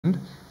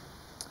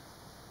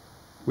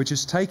which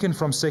is taken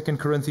from 2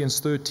 Corinthians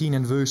 13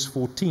 and verse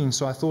 14.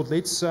 So I thought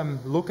let's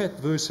look at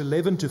verse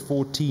 11 to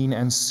 14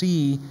 and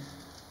see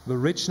the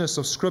richness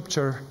of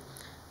Scripture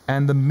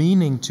and the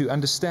meaning, to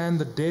understand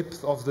the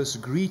depth of this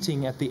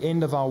greeting at the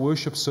end of our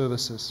worship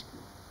services.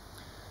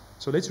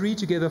 So let's read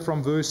together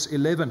from verse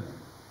 11.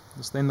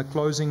 It's then the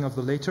closing of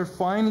the letter.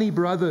 Finally,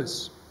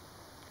 brothers,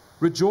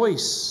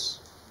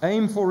 rejoice,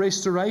 aim for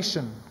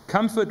restoration,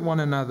 comfort one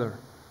another,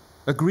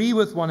 agree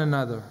with one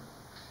another,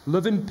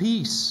 live in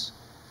peace,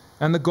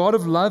 and the God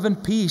of love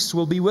and peace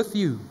will be with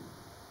you.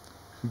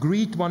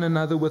 Greet one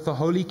another with a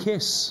holy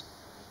kiss.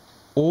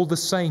 All the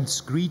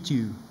saints greet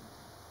you.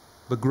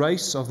 The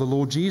grace of the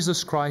Lord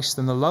Jesus Christ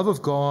and the love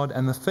of God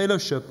and the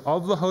fellowship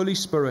of the Holy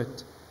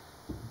Spirit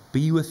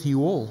be with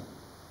you all.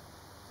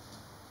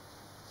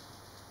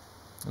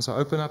 As I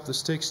open up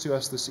this text to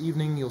us this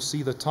evening, you'll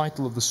see the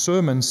title of the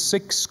sermon,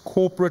 6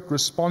 Corporate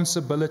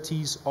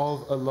Responsibilities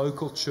of a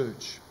Local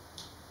Church.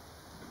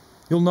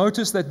 You'll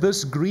notice that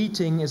this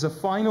greeting is a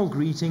final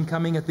greeting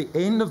coming at the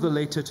end of the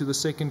letter to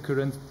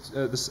the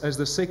as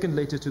the second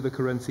letter to the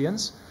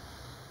Corinthians.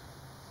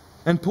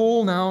 And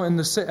Paul now,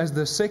 as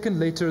the second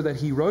letter that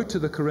he wrote to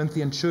the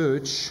Corinthian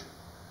church,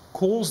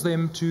 calls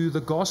them to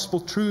the gospel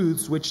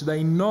truths which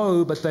they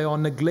know but they are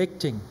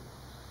neglecting.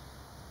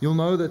 You'll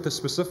know that the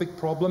specific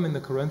problem in the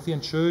Corinthian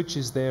church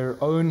is their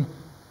own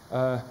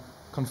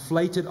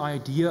conflated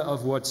idea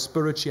of what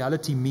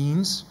spirituality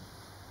means.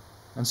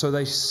 And so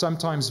they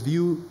sometimes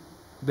view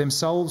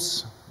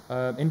themselves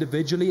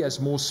individually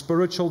as more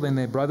spiritual than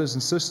their brothers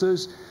and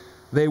sisters.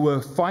 There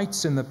were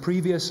fights in the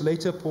previous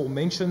letter. Paul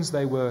mentions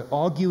they were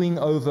arguing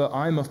over,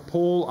 I'm of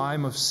Paul,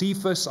 I'm of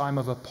Cephas, I'm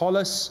of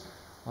Apollos,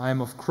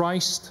 I'm of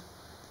Christ.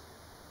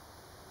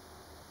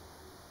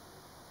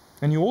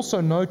 And you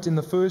also note in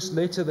the first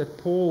letter that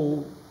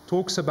Paul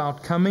talks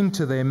about coming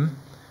to them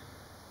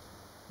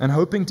and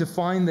hoping to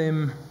find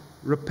them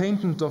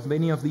repentant of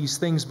many of these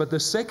things. But the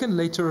second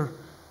letter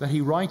that he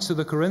writes to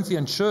the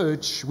Corinthian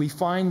church, we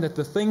find that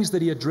the things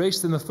that he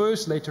addressed in the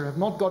first letter have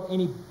not got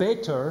any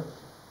better,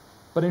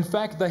 but in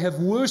fact they have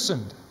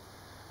worsened.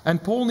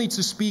 And Paul needs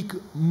to speak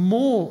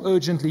more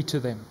urgently to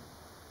them,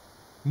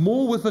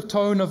 more with a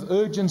tone of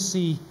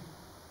urgency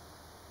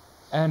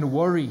and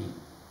worry,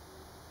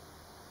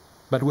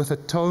 but with a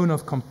tone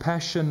of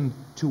compassion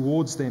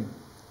towards them.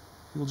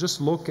 We'll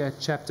just look at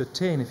chapter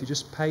 10. If you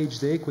just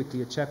page there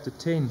quickly at chapter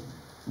 10.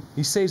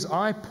 He says,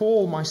 I,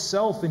 Paul,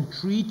 myself,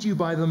 entreat you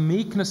by the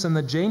meekness and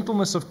the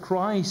gentleness of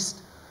Christ.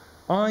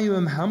 I who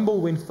am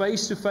humble when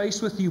face to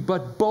face with you,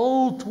 but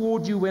bold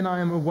toward you when I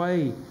am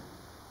away.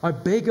 I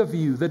beg of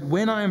you that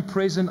when I am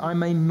present I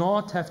may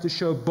not have to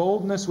show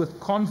boldness with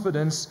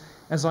confidence,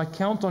 as I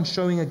count on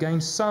showing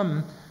against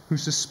some who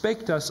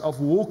suspect us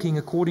of walking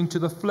according to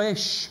the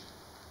flesh.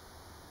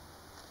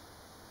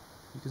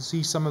 You can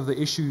see some of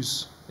the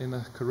issues in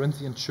the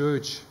Corinthian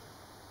church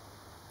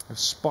have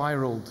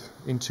spiraled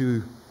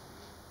into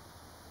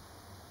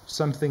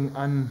something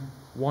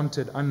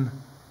unwanted,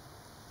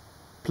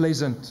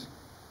 unpleasant.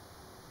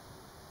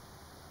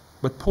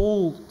 But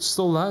Paul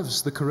still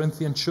loves the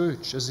Corinthian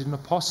church as an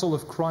apostle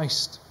of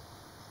Christ.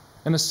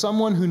 And as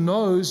someone who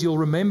knows, you'll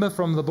remember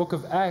from the book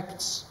of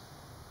Acts,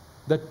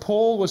 that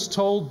Paul was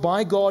told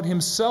by God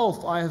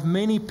himself, I have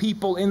many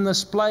people in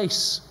this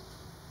place.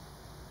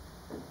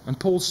 And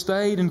Paul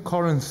stayed in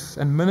Corinth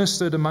and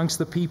ministered amongst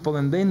the people.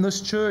 And then this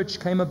church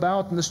came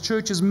about, and this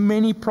church has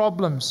many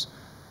problems.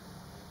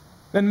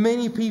 And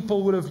many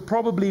people would have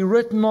probably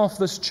written off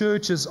this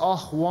church as,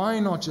 why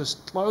not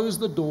just close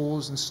the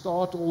doors and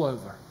start all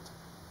over?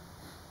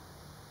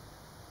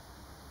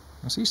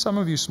 I see some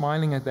of you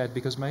smiling at that,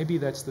 because maybe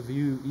that's the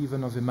view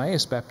even of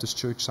Emmaus Baptist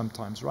Church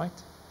sometimes, right?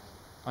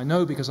 I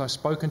know, because I've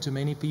spoken to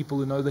many people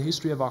who know the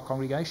history of our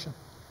congregation.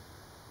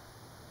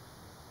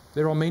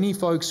 There are many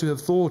folks who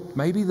have thought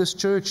maybe this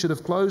church should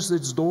have closed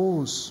its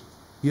doors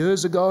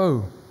years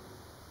ago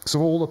because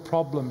of all the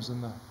problems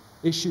and the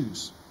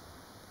issues.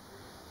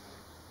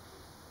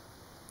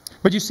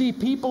 But you see,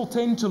 people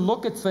tend to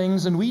look at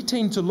things, and we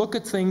tend to look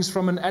at things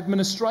from an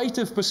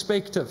administrative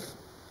perspective.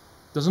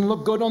 Doesn't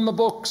look good on the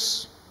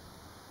books.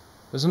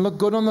 Doesn't look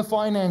good on the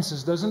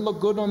finances. Doesn't look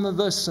good on the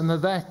this and the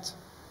that.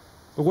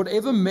 But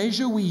whatever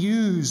measure we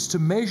use to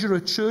measure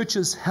a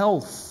church's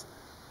health,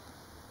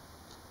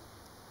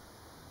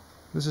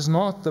 this is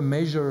not the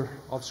measure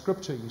of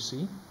Scripture, you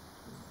see.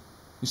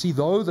 You see,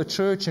 though the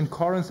church in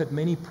Corinth had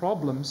many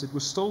problems, it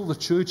was still the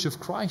church of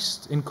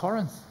Christ in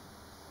Corinth.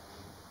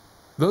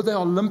 Though they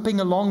are limping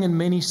along in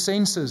many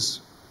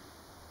senses,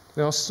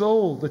 they are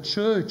still the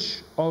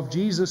church of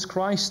Jesus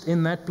Christ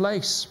in that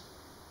place.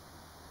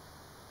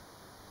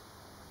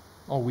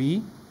 Are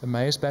we, the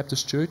Emmaus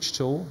Baptist Church,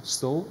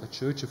 still a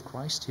church of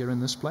Christ here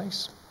in this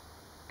place?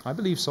 I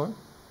believe so.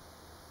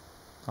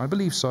 I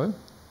believe so.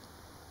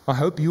 I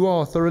hope you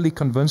are thoroughly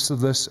convinced of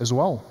this as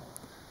well.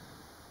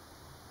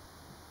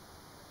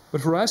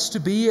 But for us to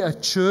be a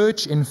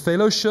church in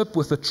fellowship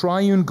with the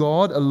triune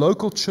God, a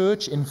local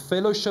church in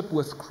fellowship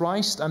with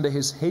Christ under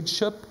His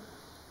headship,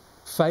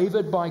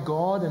 favored by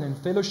God and in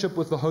fellowship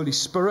with the Holy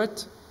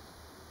Spirit,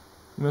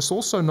 we must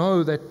also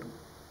know that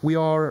we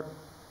are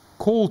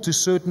called to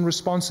certain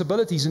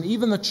responsibilities. And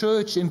even the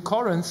church in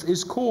Corinth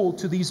is called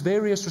to these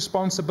various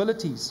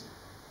responsibilities.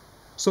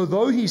 So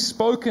though he's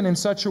spoken in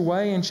such a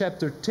way in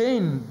chapter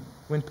 10,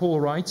 when Paul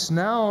writes,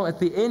 now at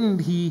the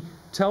end he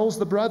tells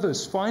the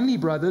brothers, finally,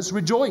 brothers,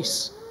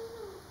 rejoice.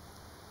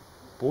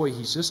 Boy,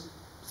 he's just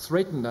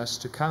threatened us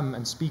to come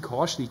and speak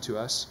harshly to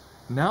us.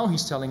 Now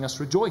he's telling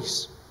us,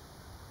 rejoice.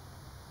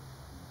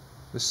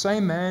 The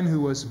same man who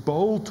was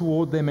bold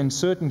toward them in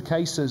certain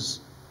cases,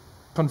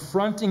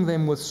 confronting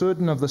them with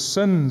certain of the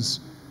sins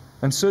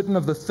and certain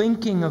of the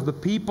thinking of the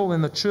people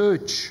in the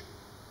church,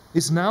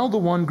 is now the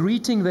one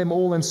greeting them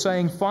all and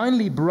saying,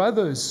 finally,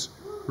 brothers,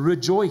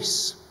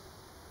 rejoice.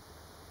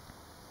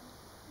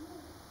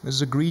 This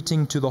is a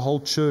greeting to the whole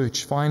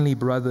church. Finally,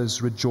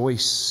 brothers,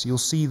 rejoice. You'll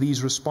see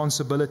these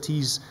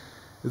responsibilities,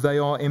 they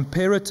are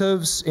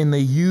imperatives in the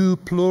you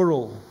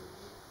plural.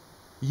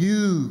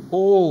 You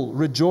all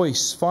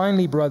rejoice.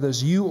 Finally,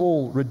 brothers, you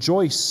all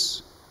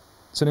rejoice.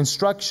 It's an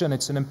instruction,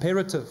 it's an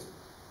imperative.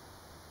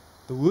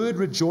 The word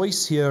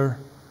rejoice here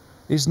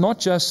is not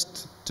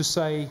just to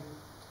say,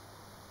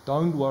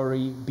 don't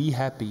worry, be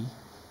happy.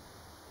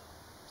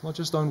 It's not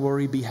just don't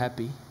worry, be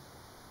happy.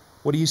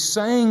 What he's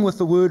saying with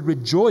the word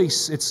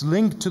rejoice, it's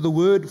linked to the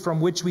word from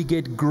which we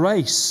get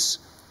grace.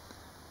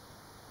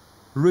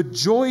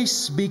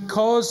 Rejoice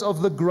because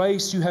of the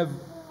grace you have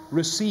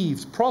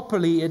received.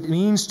 Properly, it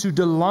means to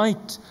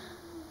delight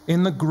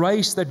in the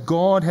grace that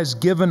God has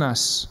given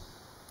us,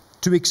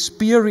 to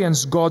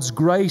experience God's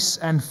grace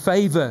and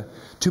favor,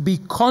 to be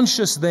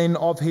conscious then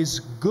of His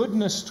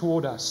goodness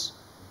toward us.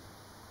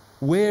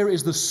 Where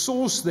is the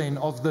source then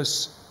of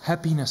this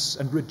happiness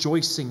and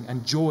rejoicing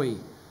and joy?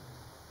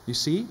 You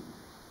see?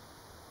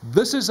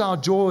 This is our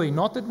joy,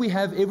 not that we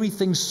have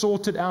everything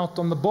sorted out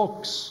on the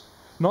books,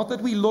 not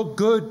that we look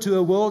good to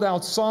a world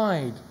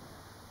outside,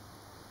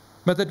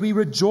 but that we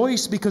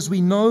rejoice because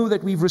we know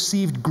that we've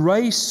received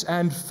grace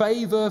and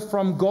favor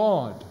from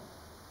God.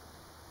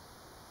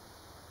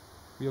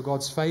 We are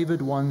God's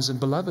favored ones and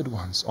beloved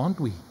ones, aren't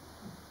we?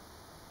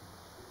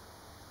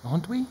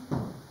 Aren't we?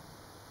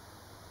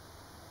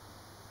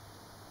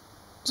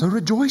 So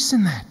rejoice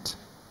in that.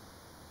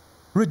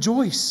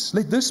 Rejoice.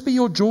 Let this be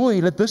your joy.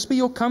 Let this be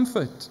your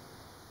comfort.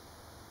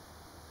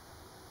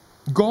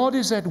 God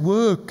is at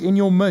work in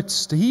your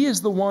midst. He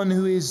is the one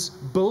who is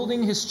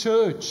building His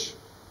church.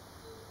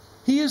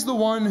 He is the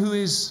one who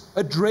is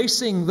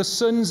addressing the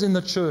sins in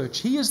the church.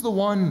 He is the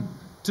one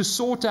to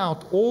sort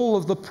out all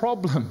of the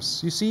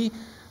problems. You see,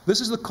 this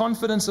is the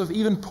confidence of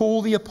even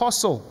Paul the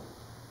Apostle.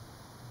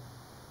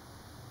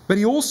 But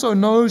he also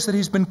knows that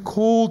he's been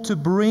called to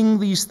bring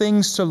these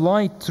things to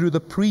light through the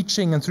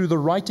preaching and through the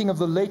writing of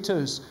the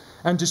letters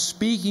and to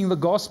speaking the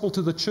gospel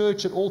to the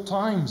church at all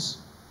times.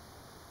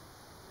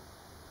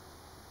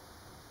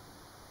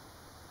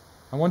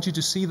 I want you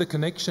to see the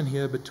connection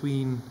here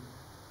between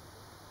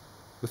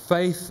the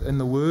faith and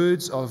the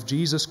words of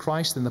Jesus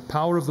Christ and the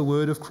power of the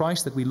word of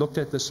Christ that we looked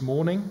at this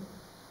morning.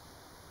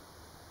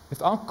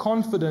 If our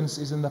confidence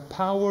is in the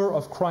power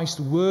of Christ's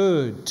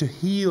word to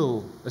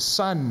heal a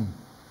son,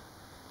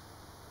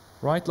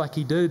 right, like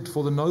He did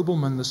for the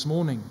nobleman this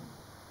morning,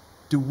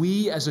 do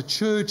we as a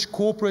church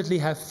corporately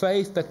have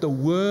faith that the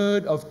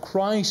word of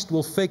Christ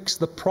will fix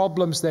the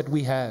problems that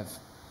we have?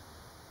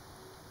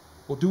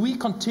 Or do we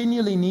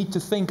continually need to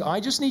think,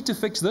 I just need to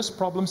fix this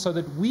problem so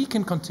that we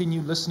can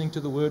continue listening to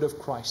the word of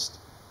Christ?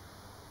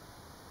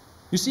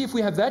 You see, if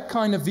we have that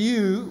kind of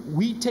view,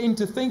 we tend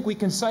to think we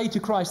can say to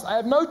Christ, I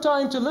have no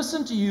time to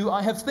listen to you,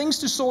 I have things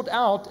to sort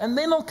out, and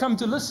then I'll come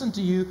to listen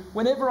to you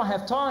whenever I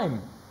have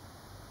time.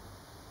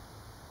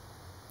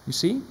 You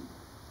see?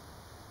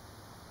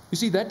 You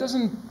see, that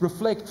doesn't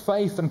reflect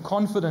faith and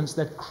confidence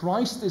that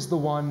Christ is the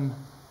one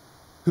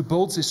who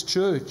builds His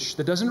church.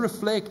 That doesn't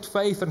reflect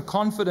faith and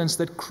confidence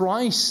that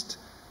Christ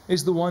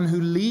is the one who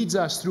leads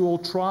us through all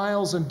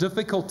trials and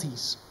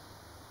difficulties.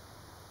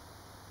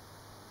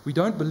 We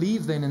don't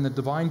believe then in the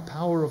divine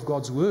power of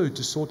God's word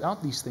to sort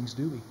out these things,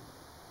 do we?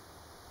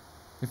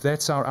 If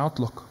that's our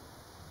outlook.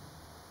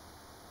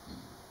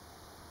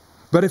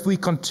 But if we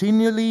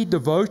continually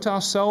devote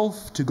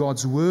ourselves to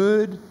God's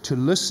word, to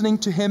listening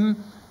to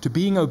Him, to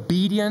being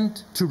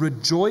obedient, to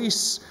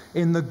rejoice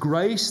in the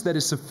grace that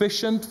is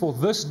sufficient for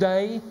this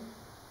day.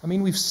 I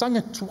mean, we've sung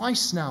it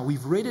twice now.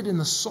 We've read it in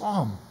the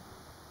psalm.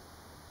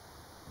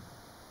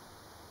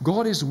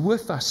 God is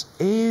with us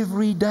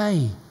every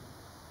day.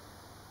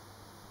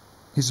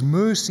 His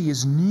mercy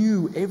is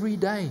new every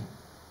day.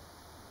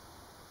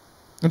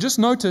 And just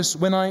notice,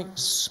 when I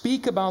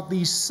speak about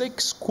these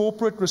 6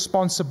 corporate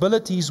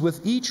responsibilities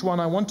with each one,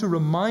 I want to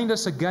remind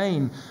us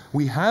again,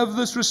 we have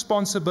this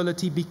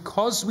responsibility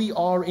because we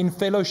are in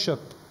fellowship.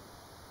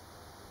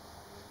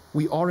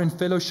 We are in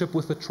fellowship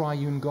with the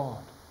triune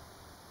God.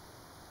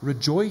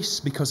 Rejoice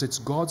because it's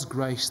God's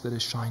grace that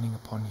is shining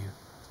upon you.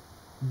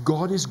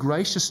 God is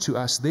gracious to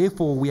us,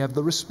 therefore we have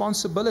the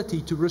responsibility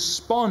to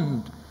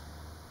respond.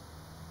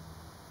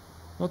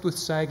 Not with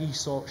saggy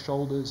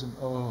shoulders and,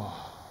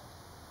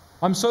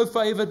 I'm so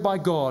favored by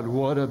God.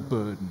 What a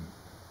burden.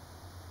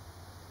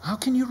 How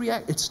can you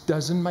react? It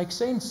doesn't make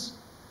sense.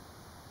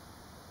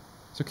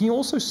 So can you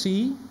also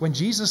see when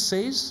Jesus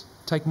says,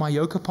 take my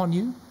yoke upon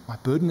you, my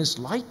burden is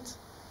light?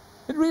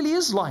 It really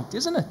is light,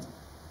 isn't it?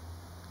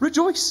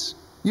 Rejoice.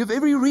 You have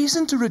every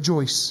reason to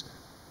rejoice.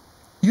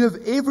 You have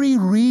every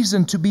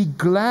reason to be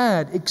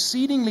glad,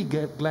 exceedingly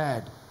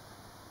glad.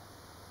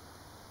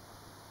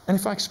 And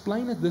if I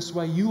explain it this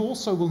way, you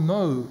also will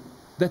know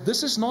that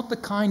this is not the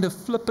kind of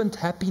flippant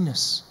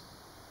happiness.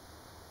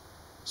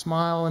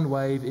 Smile and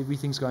wave,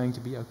 everything's going to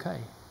be okay.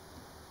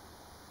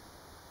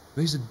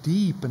 There's a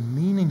deep and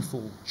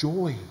meaningful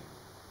joy.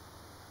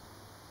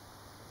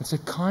 It's a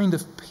kind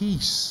of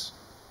peace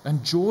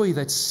and joy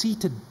that's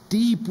seated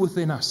deep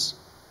within us,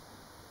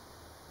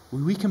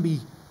 where we can be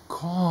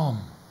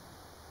calm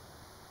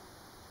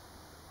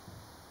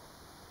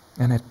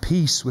and at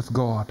peace with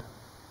God.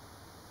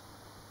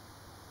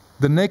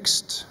 The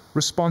next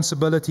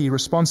responsibility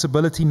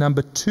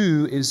number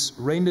 2, is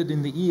rendered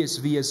in the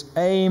ESV as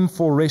aim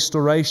for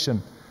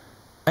restoration.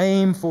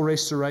 Aim for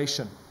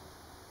restoration.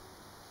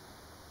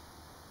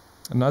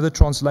 Another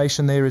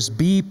translation there is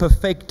be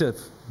perfected.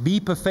 Be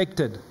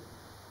perfected.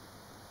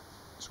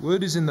 This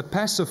word is in the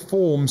passive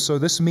form, so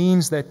this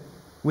means that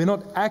we're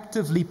not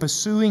actively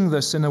pursuing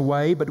this in a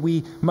way, but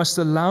we must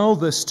allow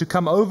this to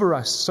come over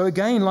us. So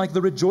again, like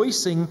the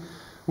rejoicing,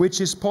 which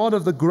is part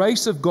of the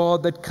grace of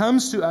God that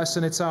comes to us,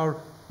 and it's our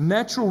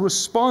natural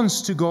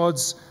response to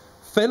God's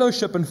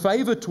fellowship and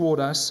favor toward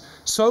us,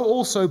 so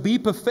also be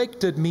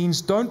perfected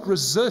means don't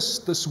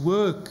resist this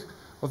work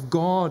of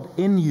God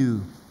in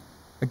you.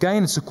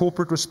 Again, it's a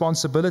corporate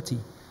responsibility.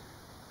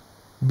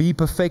 Be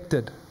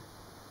perfected.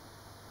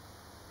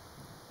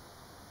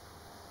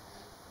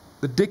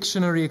 The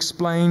dictionary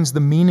explains the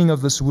meaning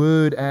of this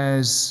word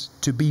as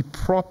to be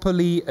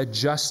properly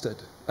adjusted.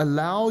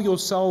 Allow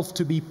yourself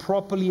to be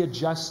properly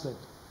adjusted.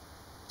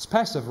 It's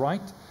passive,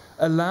 right?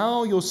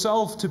 Allow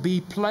yourself to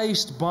be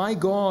placed by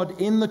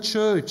God in the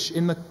church,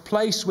 in the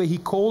place where He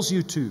calls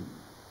you to.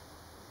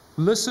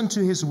 Listen to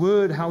His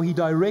word, how He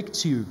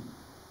directs you.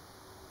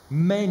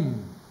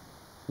 Men,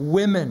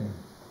 women,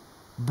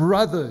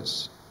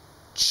 brothers,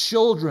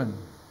 children.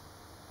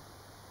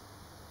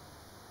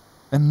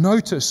 And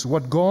notice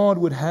what God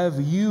would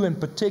have you in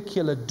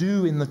particular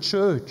do in the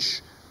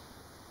church.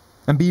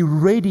 And be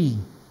ready.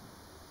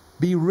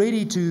 Be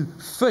ready to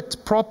fit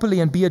properly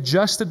and be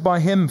adjusted by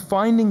Him,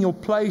 finding your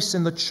place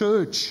in the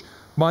church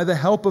by the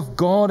help of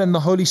God and the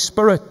Holy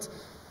Spirit.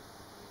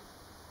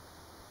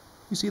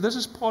 You see, this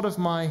is part of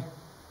my...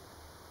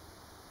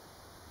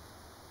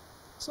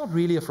 It's not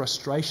really a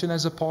frustration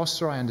as a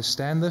pastor, I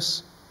understand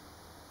this.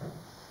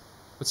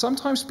 But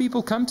sometimes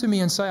people come to me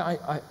and say,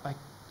 I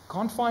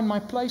can't find my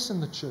place in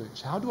the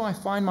church. How do I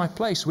find my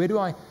place? Where do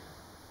I...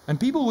 And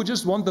people would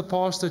just want the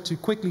pastor to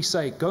quickly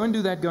say, go and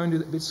do that, go and do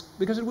that. It's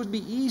because it would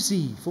be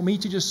easy for me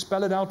to just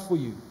spell it out for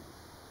you.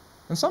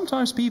 And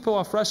sometimes people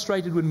are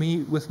frustrated with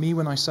me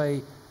when I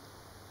say,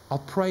 I'll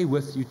pray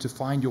with you to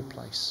find your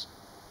place.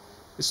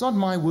 It's not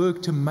my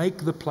work to make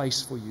the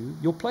place for you.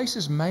 Your place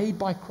is made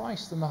by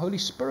Christ and the Holy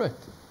Spirit.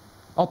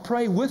 I'll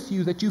pray with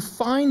you that you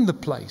find the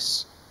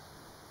place,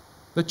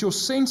 that you're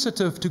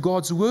sensitive to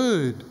God's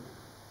word,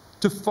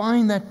 to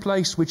find that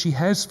place which He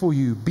has for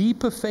you. Be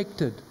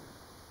perfected.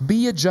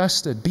 Be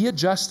adjusted. Be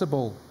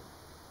adjustable.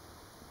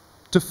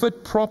 To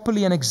fit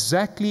properly and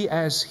exactly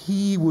as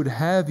He would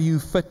have you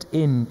fit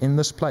in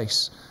this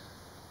place.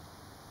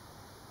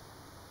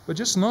 But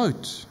just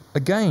note,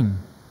 again,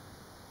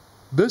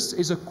 this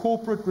is a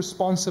corporate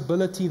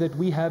responsibility that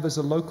we have as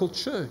a local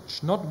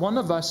church. Not one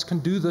of us can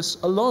do this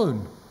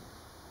alone.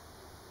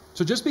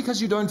 So just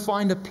because you don't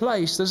find a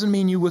place doesn't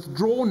mean you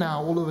withdraw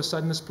now. All of a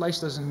sudden this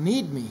place doesn't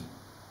need me.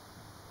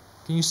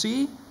 Can you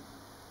see?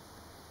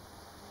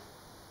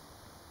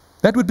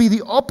 That would be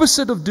the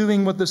opposite of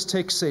doing what this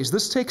text says.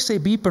 This text says,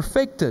 be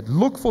perfected.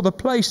 Look for the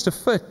place to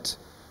fit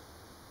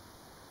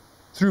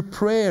through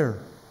prayer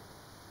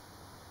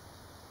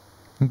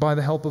and by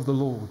the help of the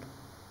Lord.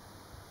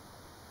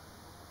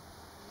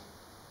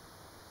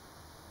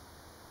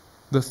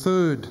 The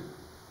third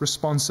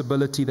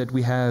responsibility that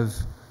we have,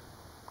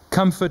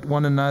 comfort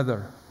one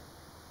another.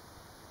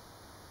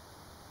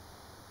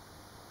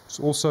 It's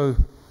also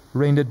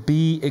rendered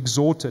be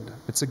exhorted.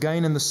 It's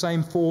again in the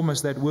same form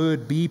as that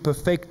word be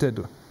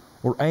perfected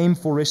or aim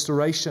for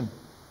restoration.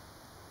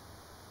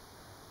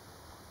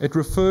 It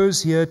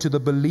refers here to the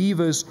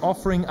believer's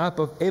offering up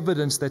of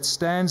evidence that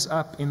stands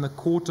up in the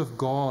court of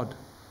God.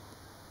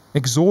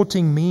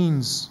 Exhorting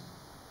means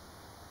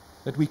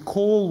that we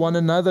call one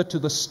another to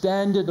the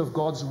standard of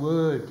God's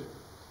word,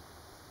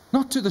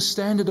 not to the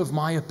standard of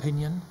my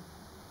opinion,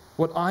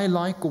 what I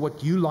like or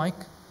what you like.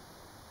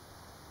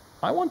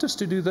 I want us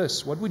to do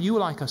this. What would you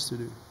like us to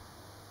do?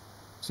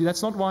 See,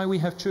 that's not why we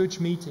have church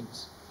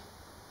meetings.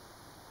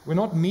 We're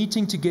not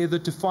meeting together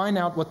to find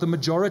out what the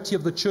majority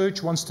of the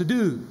church wants to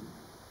do.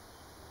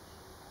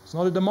 It's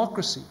not a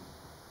democracy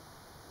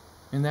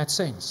in that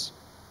sense.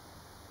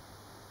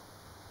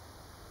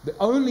 The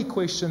only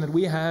question that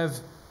we have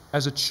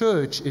as a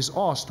church is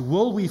asked,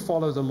 will we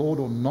follow the Lord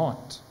or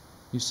not?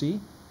 You see?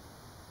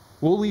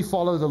 Will we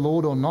follow the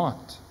Lord or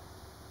not?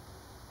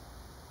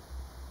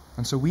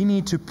 And so we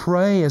need to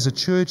pray as a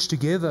church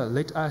together.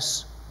 Let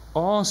us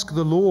ask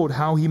the Lord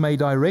how He may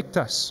direct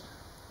us.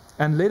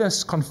 And let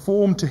us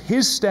conform to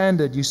His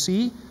standard, you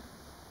see.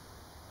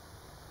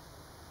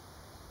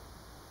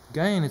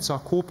 Again, it's our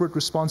corporate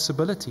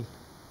responsibility.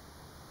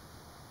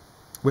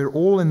 We're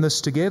all in this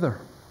together.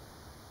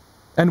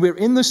 And we're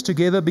in this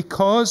together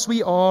because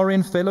we are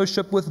in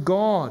fellowship with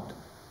God.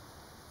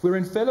 If we're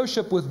in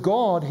fellowship with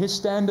God, His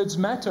standards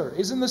matter.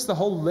 Isn't this the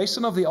whole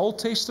lesson of the Old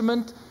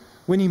Testament?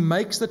 When He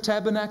makes the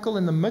tabernacle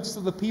in the midst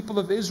of the people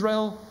of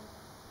Israel,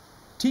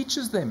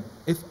 teaches them,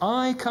 if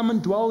I come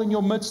and dwell in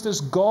your midst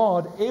as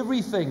God,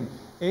 everything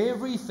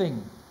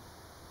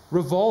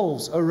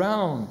revolves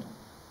around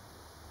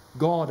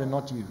God and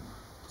not you.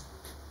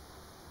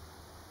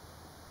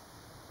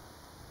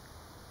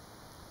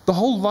 The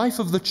whole life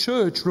of the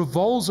church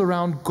revolves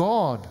around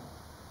God,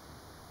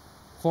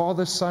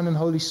 Father, Son, and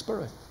Holy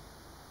Spirit.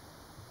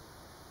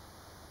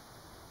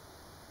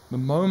 The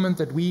moment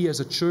that we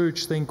as a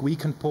church think we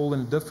can pull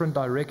in a different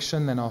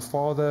direction than our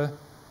Father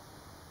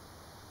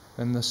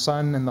and the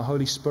Son and the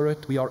Holy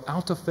Spirit, we are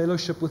out of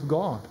fellowship with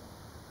God.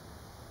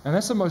 And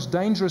that's the most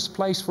dangerous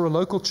place for a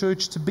local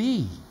church to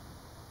be.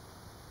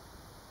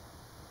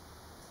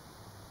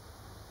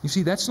 You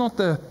see, that's not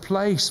the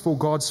place for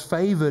God's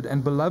favored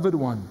and beloved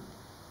one.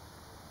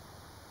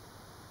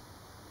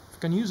 If I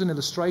can use an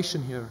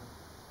illustration here,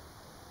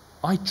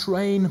 I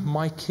train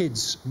my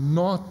kids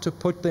not to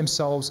put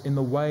themselves in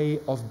the way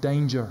of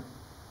danger.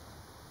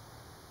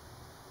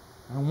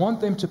 I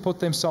want them to put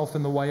themselves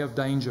in the way of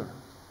danger.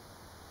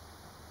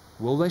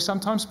 Will they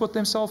sometimes put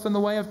themselves in the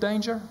way of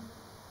danger?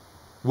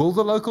 Will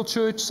the local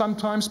church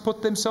sometimes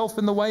put themselves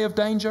in the way of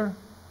danger?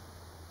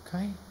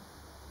 Okay.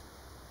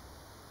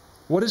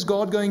 What is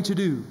God going to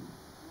do?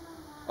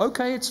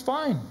 Okay, it's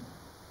fine.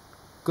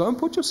 Go and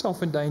put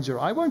yourself in danger.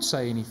 I won't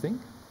say anything.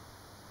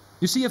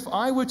 You see, if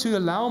I were to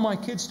allow my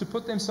kids to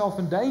put themselves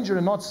in danger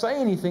and not say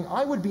anything,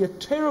 I would be a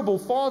terrible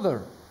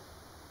father.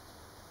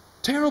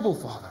 Terrible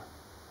father.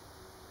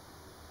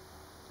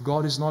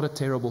 God is not a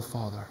terrible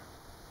father.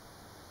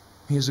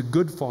 He is a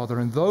good father,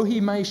 and though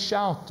He may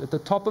shout at the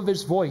top of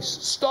His voice,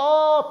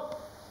 "Stop!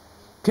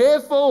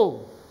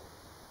 Careful!"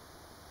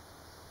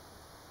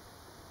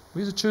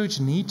 we as a church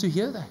need to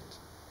hear that.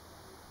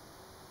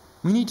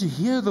 We need to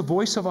hear the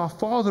voice of our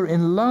Father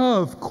in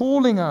love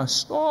calling us,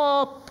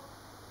 "Stop!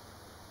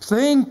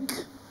 Think.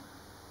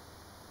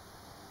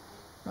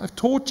 I've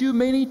taught you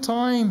many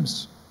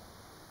times,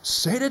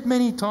 said it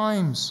many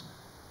times.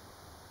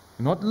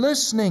 You're not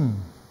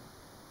listening.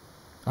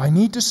 I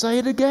need to say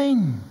it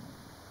again.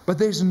 But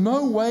there's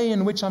no way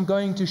in which I'm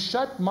going to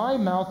shut my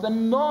mouth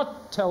and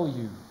not tell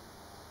you."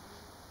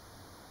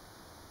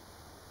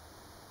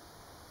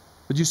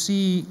 But you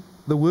see,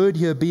 the word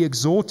here, be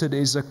exhorted,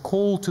 is a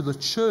call to the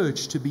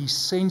church to be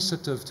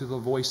sensitive to the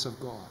voice of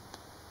God.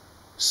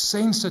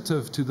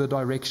 Sensitive to the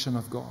direction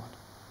of God.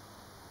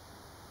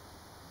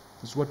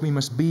 That's what we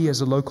must be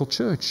as a local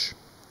church.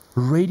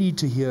 Ready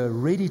to hear,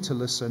 ready to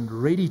listen,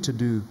 ready to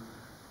do.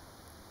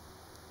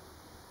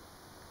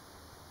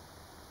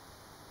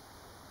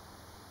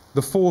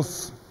 The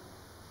fourth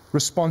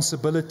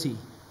responsibility.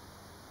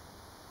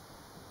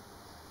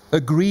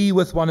 Agree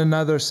with one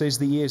another, says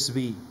the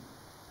ESV.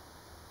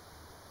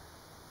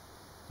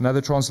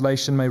 Another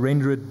translation may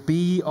render it,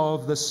 be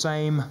of the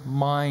same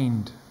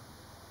mind.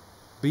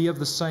 Be of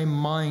the same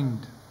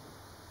mind.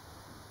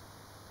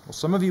 Well,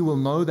 some of you will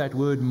know that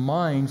word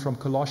mind from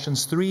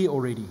Colossians 3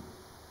 already.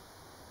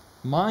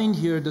 Mind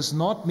here does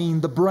not mean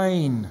the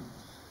brain.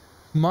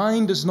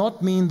 Mind does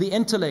not mean the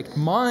intellect.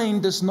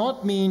 Mind does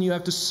not mean you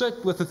have to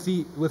sit with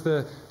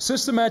a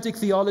systematic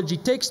theology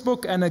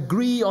textbook and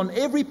agree on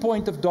every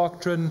point of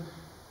doctrine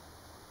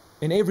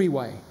in every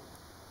way.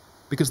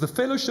 Because the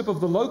fellowship of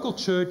the local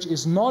church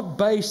is not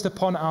based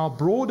upon our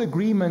broad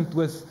agreement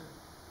with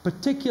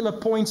particular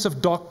points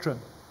of doctrine,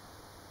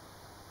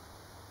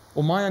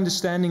 or my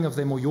understanding of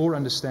them, or your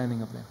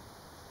understanding of them.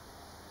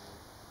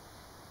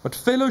 But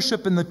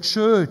fellowship in the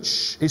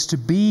church is to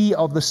be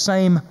of the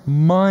same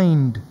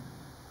mind.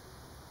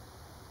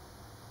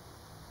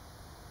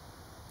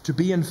 To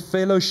be in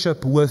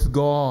fellowship with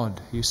God,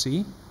 you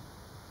see.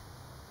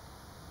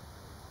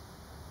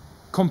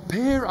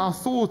 Compare our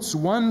thoughts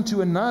one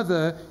to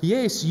another.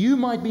 Yes, you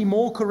might be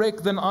more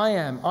correct than I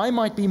am. I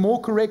might be more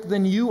correct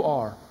than you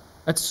are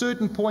at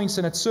certain points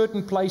and at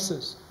certain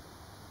places.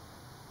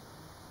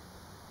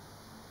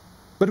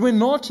 But we're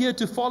not here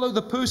to follow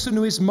the person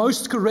who is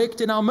most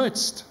correct in our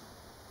midst.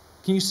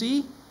 Can you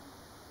see?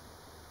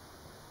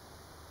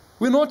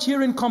 We're not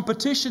here in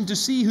competition to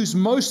see who's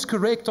most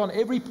correct on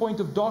every point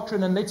of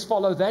doctrine and let's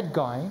follow that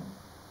guy.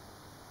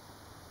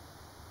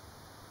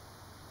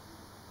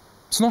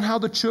 It's not how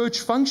the church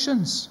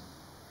functions.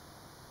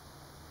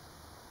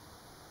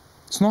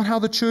 It's not how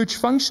the church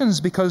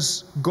functions,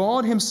 because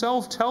God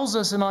Himself tells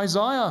us in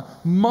Isaiah,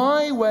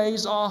 my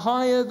ways are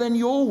higher than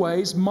your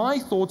ways, my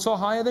thoughts are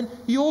higher than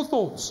your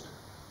thoughts.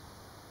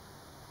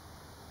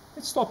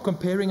 Let's stop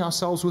comparing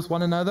ourselves with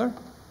one another.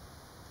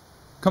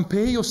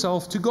 Compare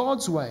yourself to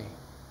God's way.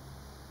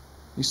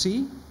 You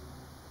see?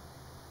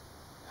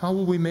 How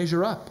will we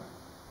measure up?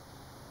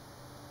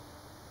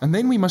 And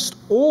then we must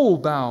all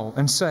bow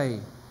and say,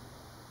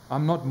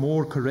 I'm not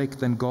more correct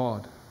than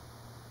God.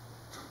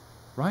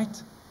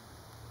 Right?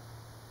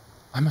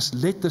 I must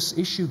let this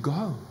issue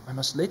go. I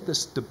must let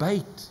this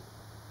debate.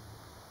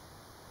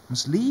 I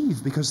must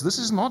leave, because this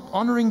is not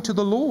honoring to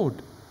the Lord.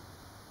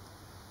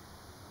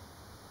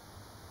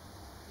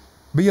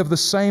 Be of the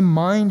same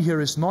mind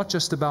here is not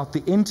just about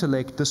the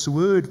intellect. This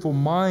word for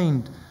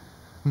mind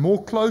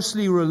more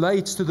closely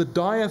relates to the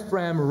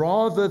diaphragm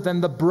rather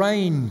than the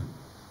brain.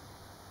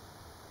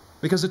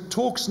 Because it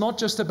talks not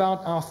just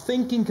about our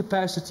thinking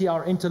capacity,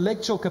 our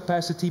intellectual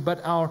capacity, but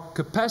our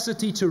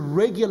capacity to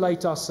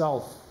regulate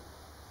ourselves.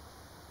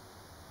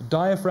 The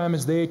diaphragm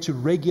is there to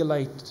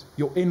regulate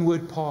your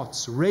inward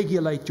parts,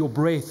 regulate your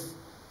breath.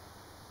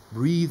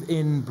 Breathe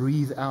in,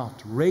 breathe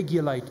out.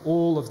 Regulate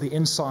all of the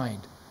inside.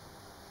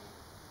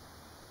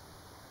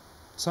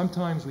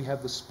 Sometimes we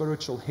have the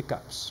spiritual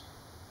hiccups.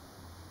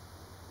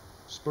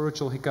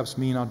 Spiritual hiccups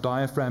mean our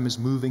diaphragm is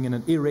moving in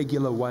an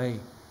irregular way.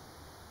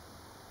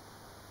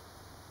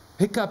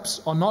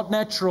 Hiccups are not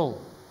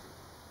natural.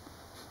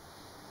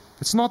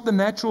 It's not the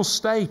natural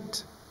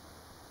state.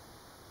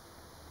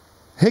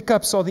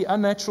 Hiccups are the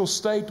unnatural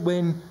state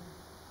when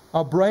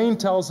our brain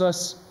tells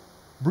us,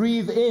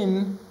 breathe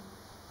in,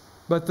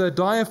 but the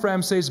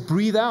diaphragm says,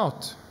 breathe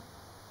out.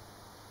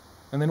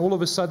 And then all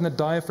of a sudden the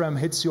diaphragm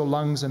hits your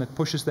lungs and it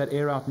pushes that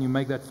air out and you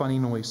make that funny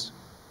noise.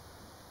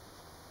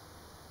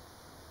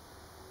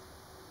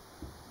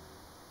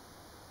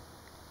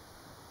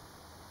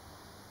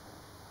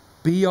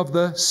 Be of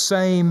the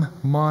same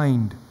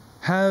mind.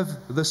 Have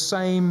the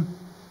same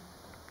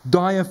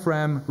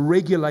diaphragm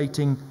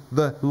regulating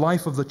the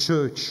life of the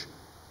church.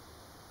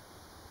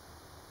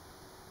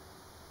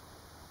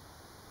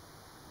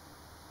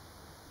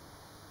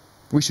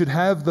 We should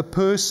have the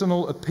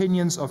personal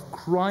opinions of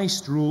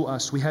Christ rule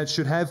us. We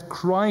should have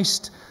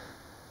Christ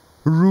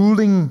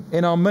ruling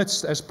in our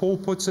midst, as Paul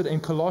puts it in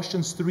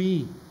Colossians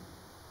 3.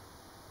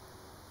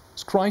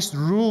 As Christ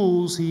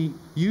rules, he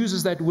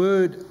uses that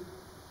word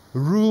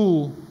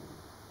rule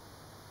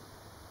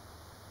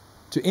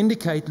to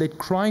indicate, let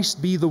Christ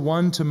be the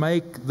one to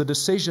make the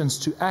decisions,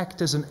 to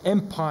act as an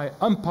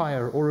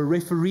umpire or a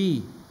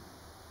referee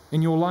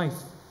in your life.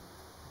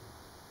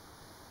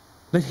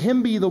 Let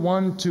Him be the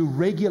one to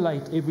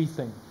regulate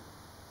everything.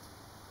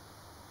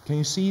 Can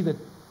you see that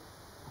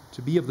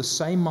to be of the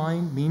same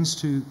mind means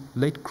to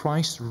let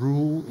Christ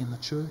rule in the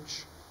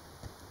church?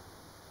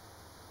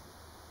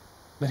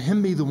 Let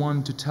Him be the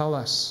one to tell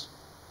us,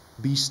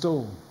 be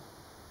still,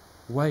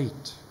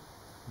 wait,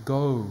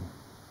 go,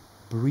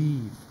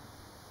 breathe,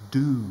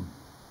 do.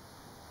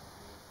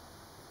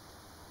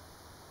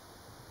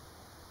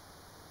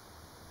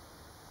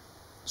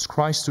 It's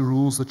Christ who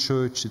rules the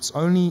church.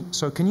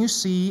 So can you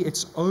see,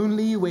 it's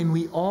only when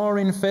we are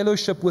in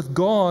fellowship with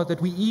God that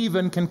we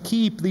even can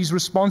keep these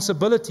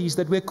responsibilities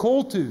that we're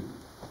called to.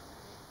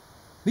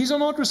 These are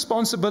not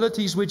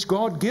responsibilities which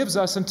God gives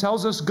us and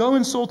tells us, go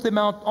and sort them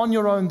out on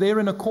your own there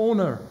in a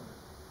corner.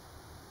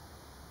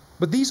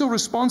 But these are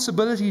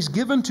responsibilities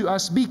given to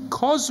us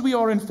because we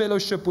are in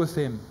fellowship with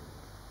Him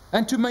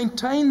and to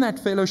maintain that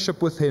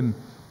fellowship with Him.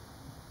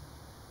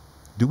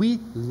 Do we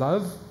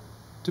love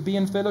to be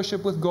in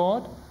fellowship with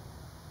God?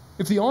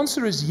 If the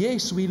answer is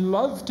yes, we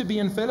love to be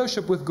in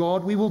fellowship with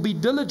God, we will be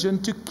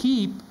diligent to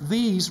keep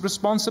these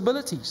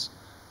responsibilities.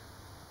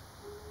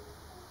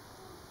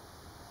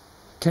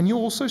 Can you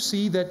also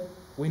see that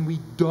when we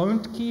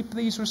don't keep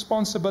these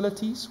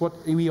responsibilities, what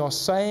we are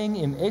saying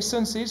in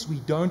essence is we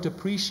don't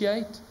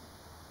appreciate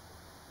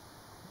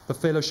the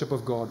fellowship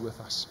of God with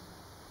us?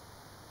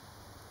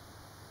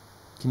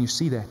 Can you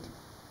see that?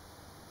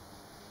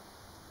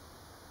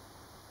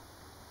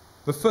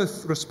 The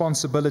fifth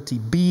responsibility,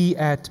 be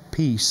at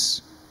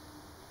peace.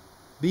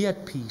 Be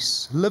at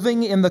peace.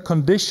 Living in the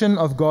condition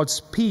of God's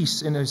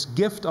peace in His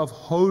gift of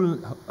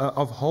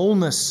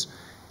wholeness,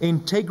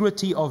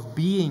 integrity of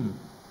being.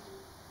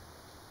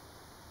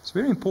 It's a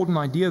very important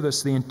idea,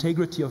 this, the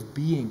integrity of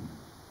being.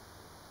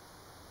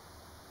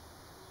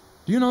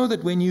 Do you know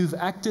that when you've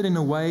acted in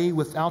a way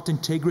without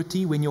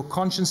integrity, when your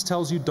conscience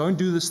tells you don't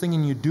do this thing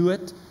and you do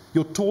it,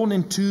 you're torn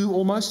in two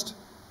almost?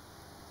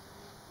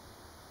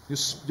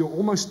 You're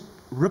almost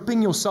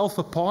ripping yourself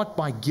apart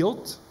by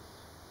guilt.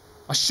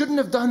 I shouldn't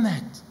have done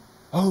that.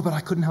 Oh, but I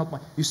couldn't help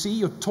You see,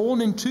 you're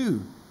torn in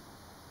two.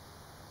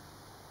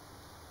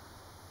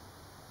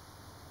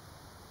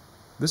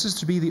 This is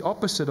to be the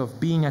opposite of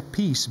being at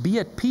peace. Be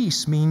at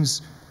peace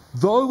means,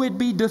 though it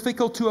be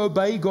difficult to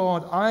obey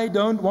God, I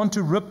don't want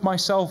to rip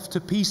myself to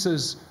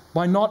pieces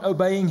by not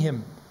obeying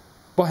Him,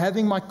 by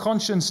having my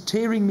conscience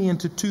tearing me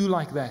into two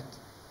like that.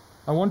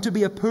 I want to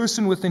be a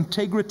person with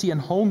integrity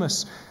and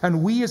wholeness.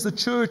 And we as the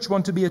church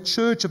want to be a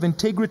church of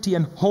integrity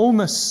and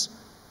wholeness.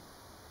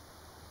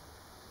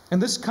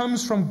 And this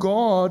comes from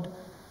God,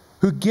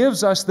 who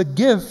gives us the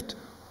gift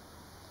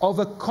of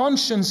a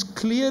conscience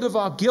cleared of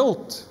our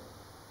guilt.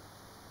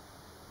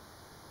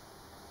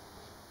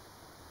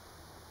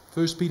 1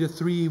 1 Peter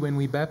 3, when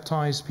we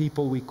baptize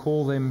people, we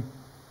call them,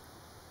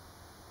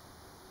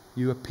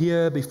 you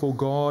appear before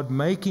God,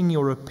 making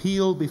your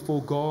appeal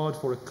before God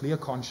for a clear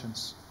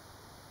conscience.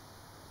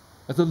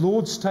 At the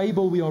Lord's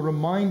table, we are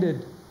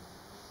reminded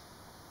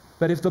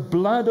that if the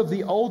blood of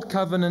the old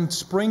covenant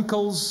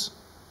sprinkles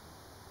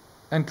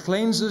and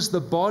cleanses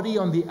the body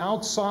on the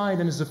outside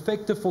and is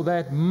effective for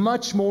that,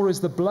 much more is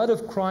the blood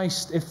of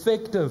Christ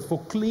effective for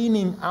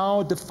cleaning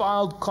our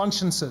defiled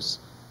consciences.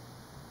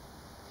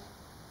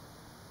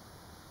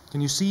 Can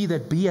you see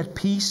that be at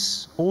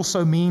peace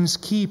also means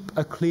keep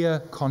a clear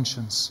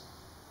conscience?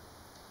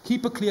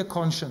 Keep a clear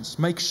conscience.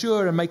 Make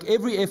sure and make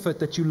every effort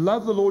that you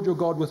love the Lord your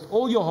God with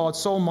all your heart,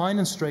 soul, mind,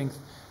 and strength,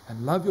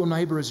 and love your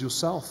neighbor as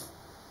yourself.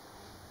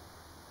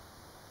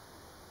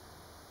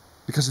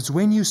 Because it's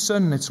when you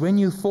sin, it's when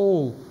you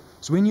fall,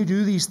 it's when you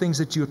do these things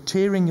that you're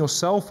tearing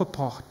yourself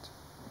apart.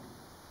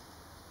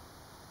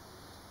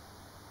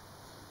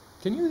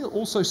 Can you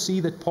also see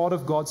that part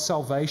of God's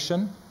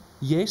salvation,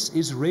 yes,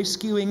 is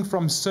rescuing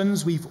from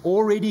sins we've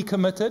already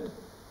committed?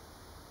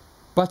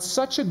 But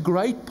such a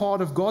great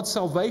part of God's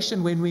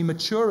salvation when we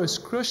mature as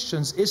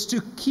Christians is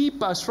to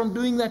keep us from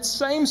doing that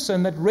same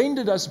sin that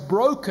rendered us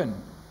broken.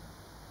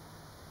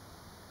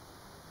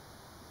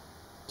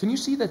 Can you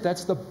see that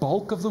that's the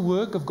bulk of the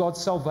work of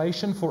God's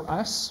salvation for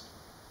us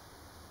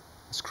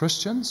as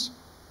Christians?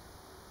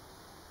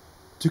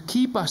 To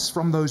keep us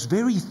from those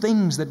very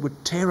things that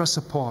would tear us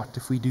apart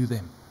if we do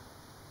them.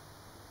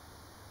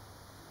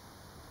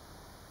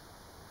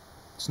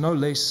 It's no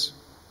less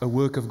a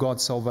work of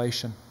God's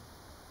salvation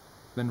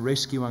than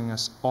rescuing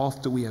us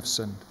after we have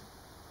sinned.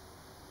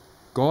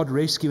 God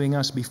rescuing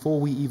us before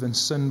we even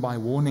sin by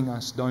warning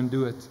us, don't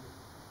do it,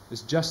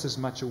 is just as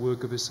much a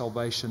work of His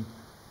salvation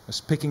as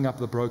picking up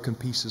the broken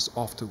pieces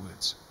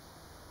afterwards.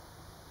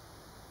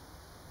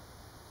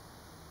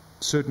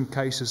 In certain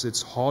cases,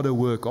 it's harder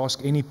work. Ask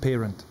any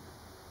parent.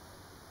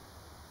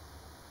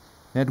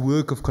 That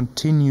work of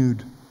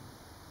continued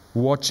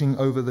watching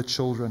over the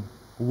children,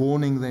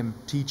 warning them,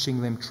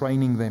 teaching them,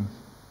 training them.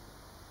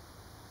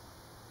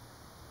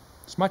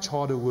 It's much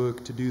harder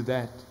work to do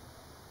that.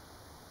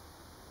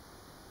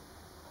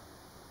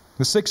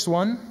 The sixth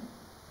one,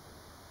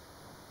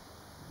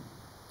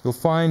 you'll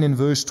find in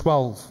verse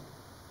 12.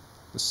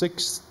 The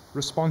sixth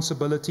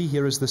responsibility,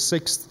 here is the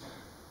sixth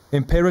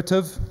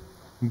imperative.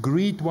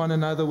 Greet one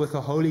another with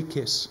a holy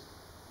kiss.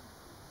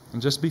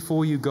 And just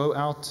before you go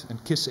out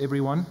and kiss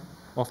everyone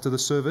after the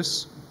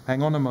service,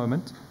 hang on a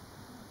moment.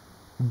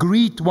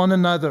 Greet one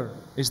another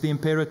is the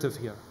imperative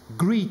here.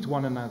 Greet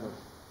one another.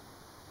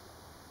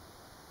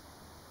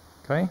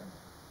 Okay?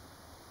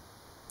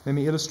 Let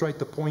me illustrate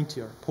the point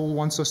here. Paul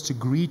wants us to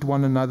greet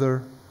one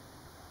another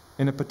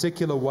in a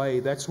particular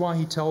way. That's why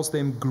he tells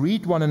them,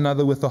 greet one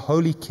another with a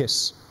holy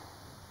kiss.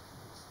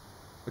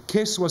 A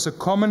kiss was a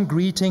common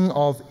greeting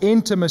of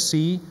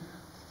intimacy.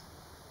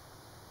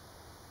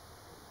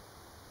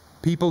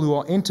 People who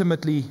are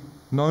intimately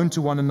known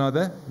to one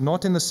another,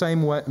 not in the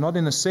same way, not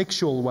in a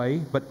sexual way,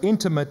 but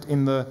intimate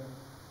in the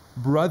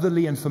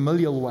brotherly and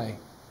familial way.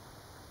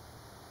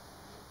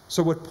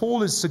 So what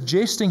Paul is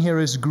suggesting here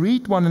is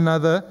greet one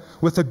another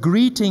with a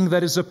greeting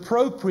that is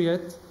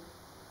appropriate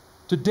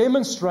to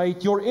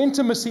demonstrate your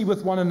intimacy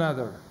with one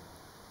another.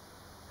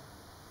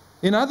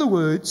 In other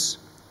words,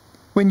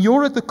 when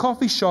you're at the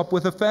coffee shop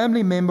with a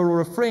family member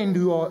or a friend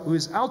who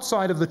is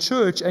outside of the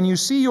church and you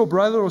see your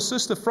brother or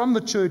sister from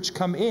the church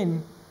come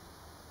in,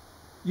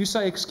 you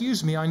say,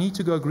 excuse me, I need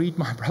to go greet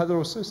my brother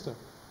or sister.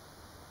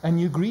 And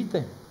you greet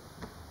them.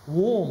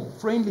 Warm,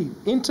 friendly,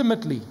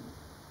 intimately.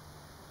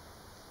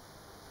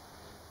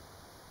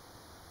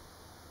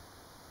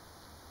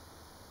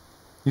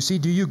 You see,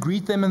 do you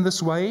greet them in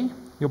this way?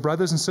 Your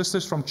brothers and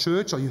sisters from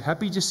church, are you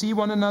happy to see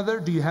one another?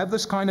 Do you have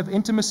this kind of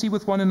intimacy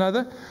with one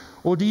another?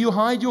 Or do you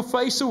hide your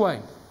face away?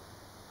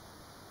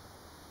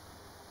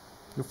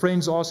 Your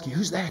friends ask you,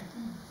 who's that?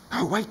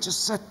 Oh, wait,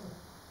 just sit.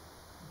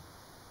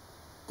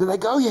 Did they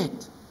go yet?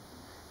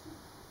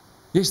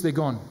 Yes, they're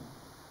gone.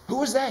 Who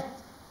was that?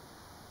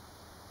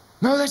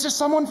 No, that's just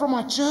someone from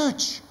my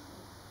church.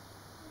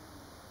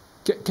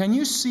 Can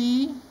you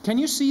see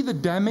the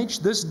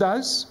damage this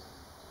does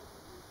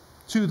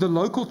to the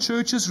local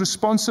church's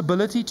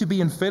responsibility to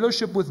be in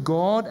fellowship with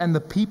God and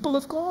the people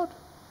of God?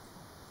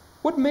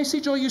 What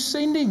message are you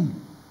sending?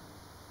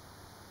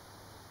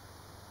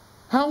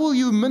 How will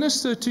you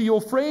minister to your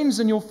friends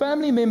and your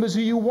family members who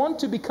you want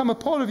to become a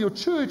part of your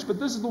church, but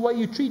this is the way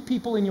you treat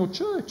people in your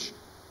church?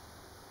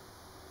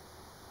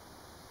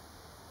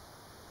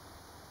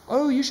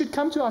 Oh, you should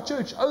come to our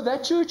church. Oh,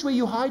 that church where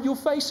you hide your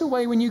face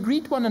away when you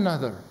greet one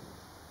another.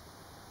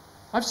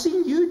 I've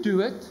seen you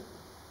do it.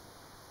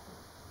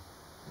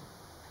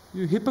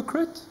 You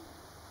hypocrite.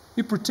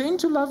 You pretend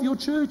to love your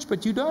church,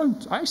 but you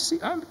don't.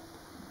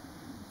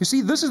 You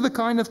see, this is the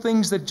kind of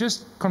things that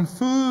just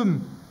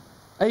confirm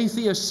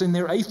atheists in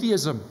their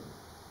atheism.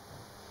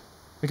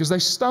 Because they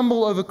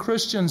stumble over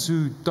Christians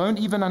who don't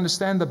even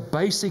understand the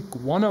basic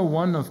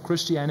 101 of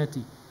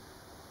Christianity.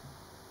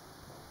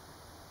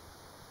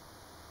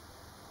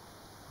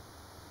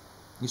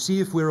 You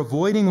see, if we're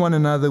avoiding one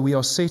another, we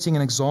are setting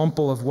an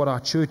example of what our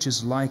church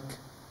is like.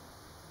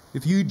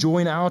 If you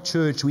join our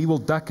church, we will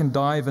duck and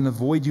dive and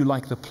avoid you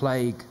like the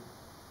plague.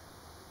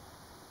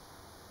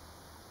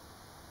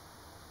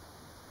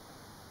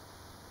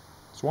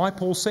 That's why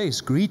Paul says,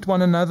 greet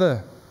one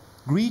another.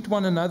 Greet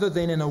one another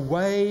then in a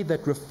way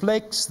that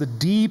reflects the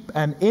deep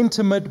and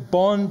intimate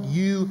bond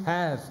you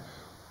have.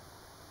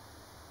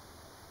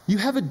 You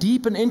have a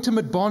deep and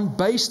intimate bond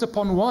based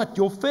upon what?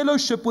 Your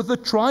fellowship with the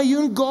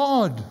triune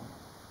God.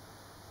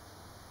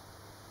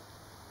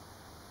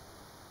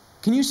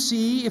 Can you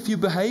see, if you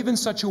behave in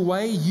such a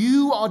way,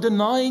 you are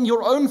denying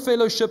your own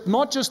fellowship,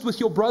 not just with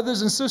your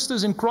brothers and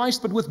sisters in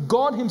Christ, but with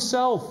God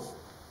Himself.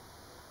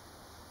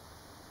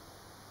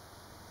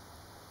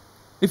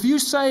 If you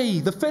say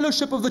the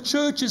fellowship of the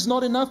church is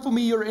not enough for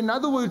me, you're in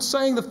other words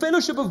saying the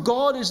fellowship of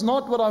God is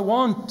not what I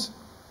want.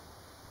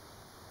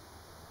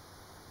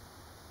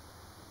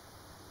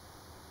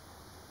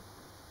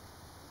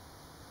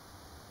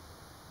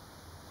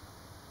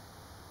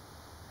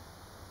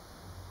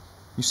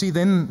 You see,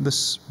 then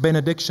this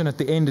benediction at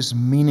the end is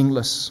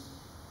meaningless.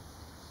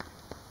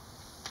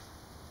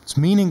 It's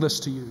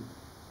meaningless to you.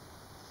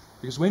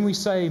 Because when we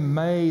say,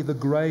 may the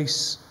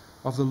grace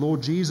of the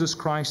Lord Jesus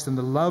Christ and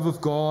the love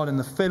of God and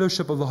the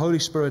fellowship of the Holy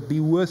Spirit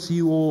be with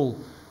you all.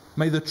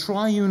 May the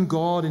triune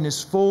God in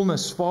His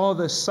fullness,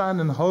 Father, Son,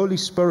 and Holy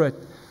Spirit,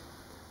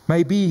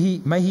 may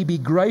He be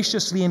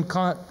graciously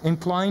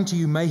inclined to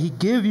you. May He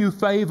give you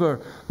favor.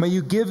 May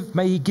He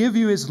give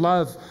you His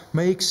love.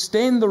 May He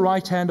extend the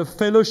right hand of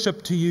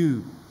fellowship to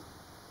you.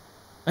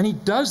 And He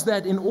does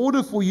that in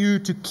order for you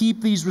to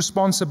keep these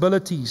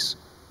responsibilities.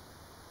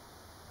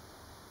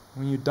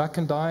 When you duck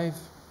and dive,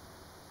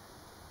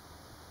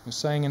 you're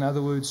saying, in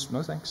other words,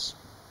 no thanks.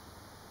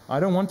 I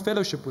don't want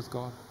fellowship with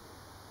God.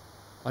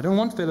 I don't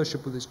want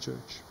fellowship with His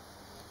church.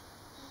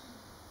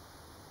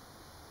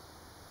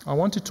 I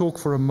want to talk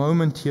for a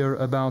moment here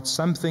about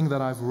something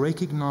that I've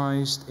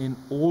recognized in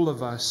all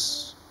of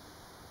us.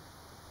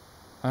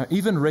 I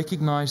even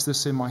recognize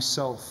this in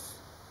myself.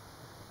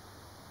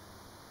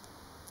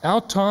 Our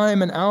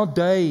time and our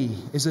day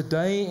is a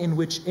day in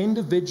which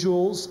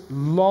individuals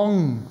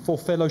long for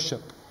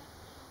fellowship.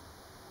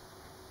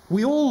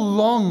 We all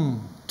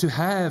long to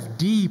have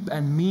deep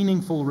and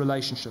meaningful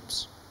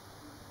relationships.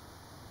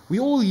 We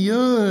all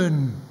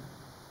yearn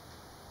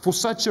for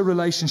such a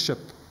relationship.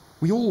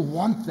 We all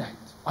want that.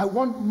 I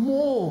want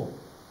more.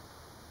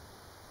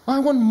 I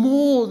want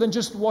more than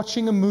just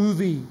watching a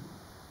movie.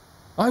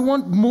 I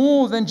want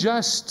more than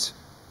just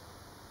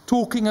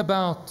talking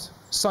about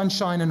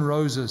sunshine and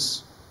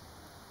roses.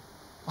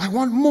 I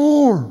want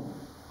more.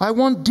 I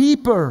want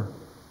deeper.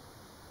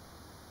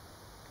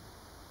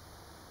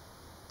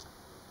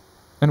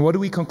 And what do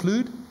we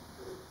conclude?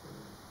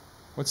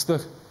 What's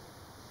the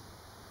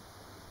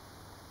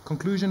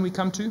conclusion we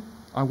come to?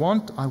 I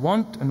want,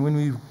 and when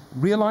we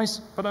realize,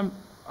 but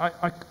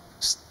I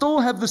still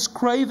have this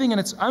craving and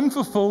it's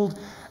unfulfilled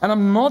and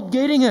I'm not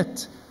getting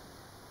it.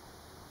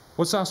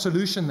 What's our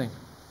solution then?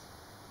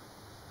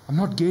 I'm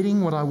not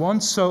getting what I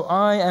want, so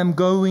I am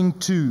going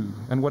to.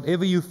 And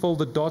whatever you fill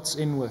the dots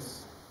in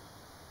with,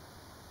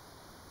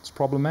 it's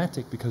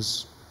problematic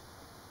because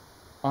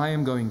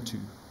I'm going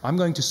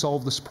to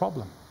solve this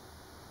problem.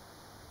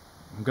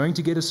 I'm going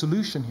to get a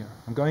solution here.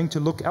 I'm going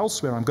to look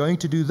elsewhere. I'm going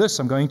to do this.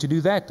 I'm going to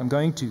do that.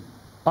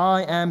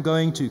 I am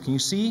going to. Can you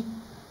see?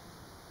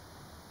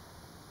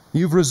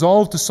 You've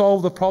resolved to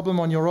solve the problem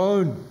on your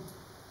own.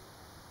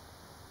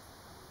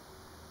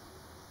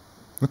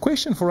 The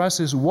question for us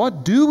is,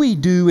 what do we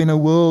do in a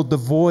world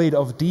devoid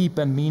of deep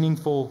and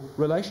meaningful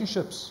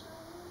relationships?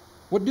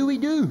 What do we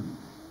do?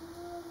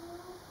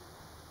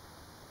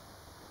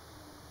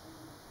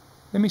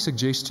 Let me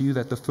suggest to you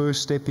that the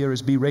first step here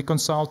is be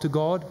reconciled to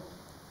God.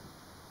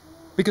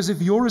 Because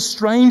if you're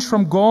estranged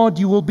from God,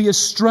 you will be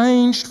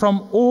estranged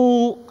from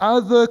all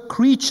other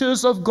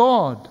creatures of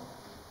God.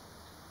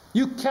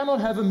 You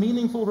cannot have a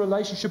meaningful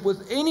relationship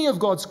with any of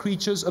God's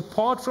creatures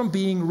apart from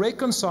being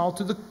reconciled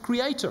to the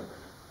Creator.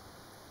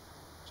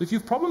 So if you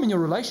have a problem in your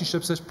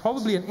relationships, there's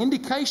probably an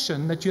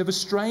indication that you have a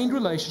strained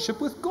relationship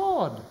with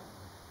God.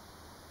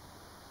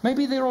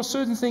 Maybe there are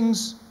certain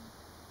things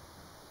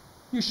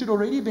you should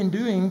already have been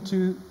doing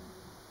to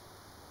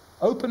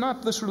open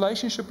up this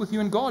relationship with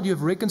you and God. You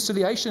have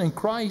reconciliation in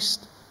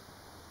Christ.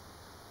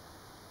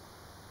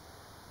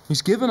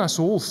 He's given us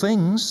all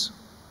things.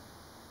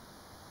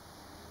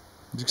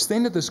 He's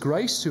extended this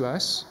grace to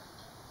us.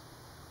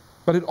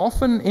 But it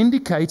often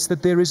indicates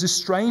that there is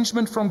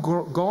estrangement from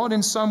God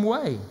in some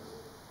way.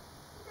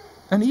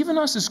 And even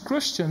us as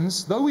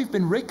Christians, though we've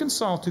been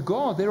reconciled to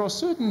God, there are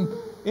certain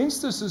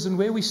instances in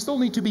where we still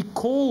need to be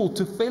called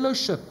to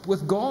fellowship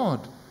with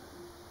God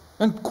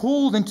and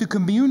called into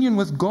communion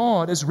with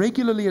God as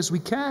regularly as we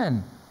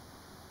can.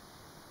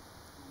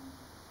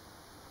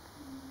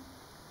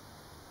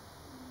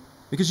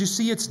 Because you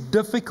see, it's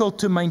difficult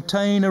to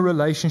maintain a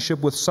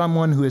relationship with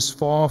someone who is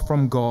far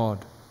from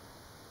God.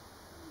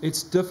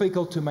 It's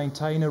difficult to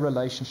maintain a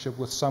relationship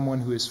with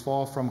someone who is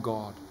far from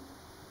God.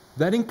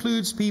 That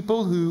includes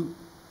people who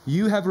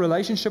you have a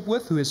relationship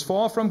with who is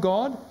far from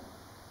God.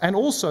 And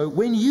also,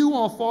 when you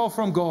are far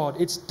from God,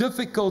 it's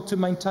difficult to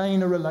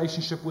maintain a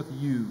relationship with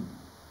you.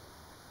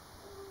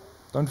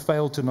 Don't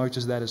fail to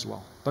notice that as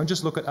well. Don't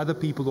just look at other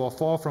people who are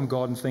far from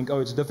God and think,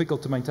 oh, it's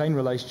difficult to maintain a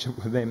relationship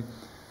with them.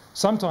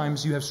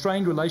 Sometimes you have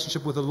strained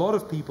relationship with a lot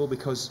of people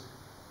because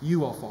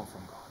you are far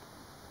from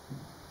God.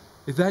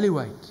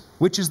 Evaluate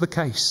which is the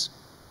case.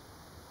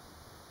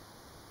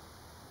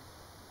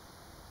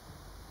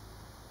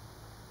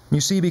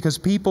 You see, because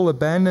people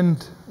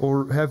abandoned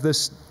or have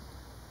this,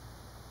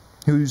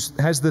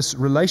 has this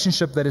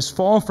relationship that is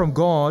far from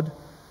God,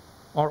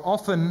 are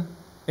often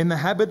in the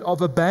habit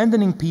of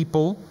abandoning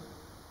people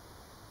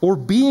or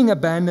being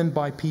abandoned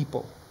by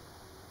people.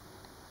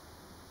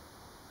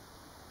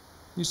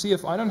 You see,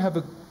 if I don't have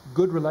a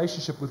good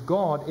relationship with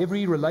God,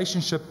 every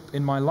relationship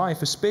in my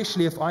life,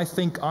 especially if I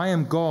think I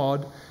am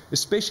God,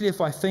 especially if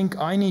I think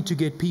I need to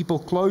get people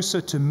closer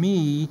to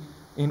me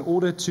in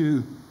order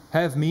to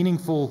have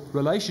meaningful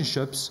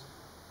relationships,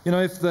 you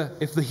know, if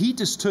the heat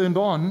is turned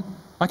on,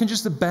 I can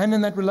just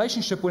abandon that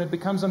relationship when it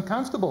becomes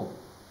uncomfortable.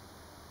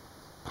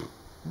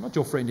 I'm not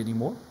your friend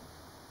anymore.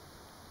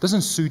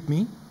 Doesn't suit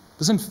me.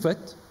 Doesn't fit.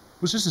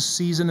 It was just a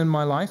season in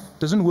my life.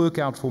 Doesn't work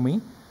out for me.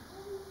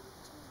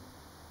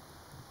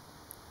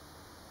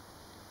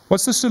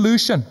 What's the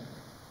solution?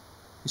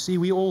 You see,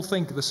 we all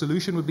think the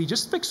solution would be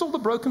just fix all the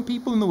broken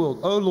people in the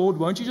world. Oh Lord,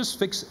 won't you just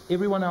fix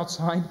everyone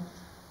outside,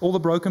 all the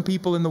broken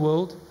people in the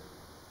world?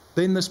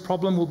 Then this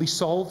problem will be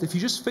solved. If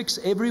you just fix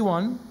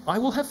everyone, I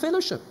will have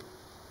fellowship.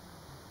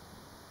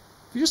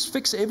 If you just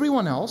fix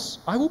everyone else,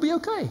 I will be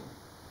okay.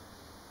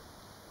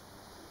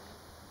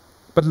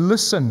 But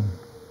listen.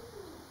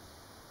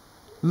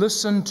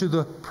 Listen to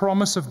the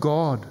promise of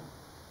God.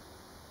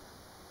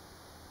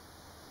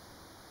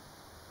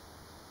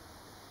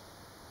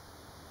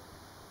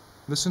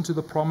 Listen to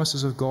the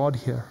promises of God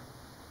here.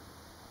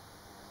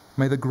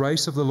 May the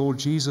grace of the Lord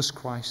Jesus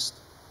Christ,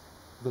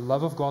 the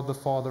love of God the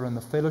Father, and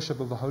the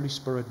fellowship of the Holy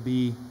Spirit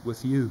be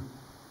with you.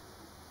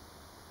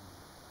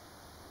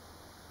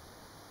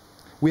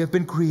 We have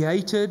been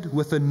created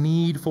with a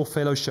need for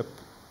fellowship.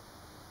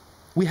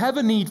 We have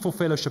a need for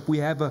fellowship. We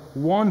have a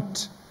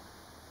want.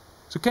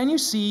 So can you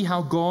see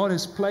how God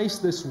has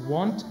placed this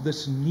want,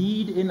 this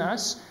need in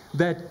us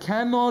that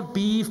cannot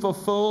be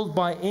fulfilled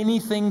by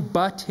anything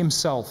but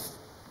Himself?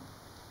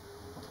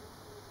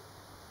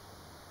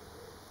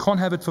 Can't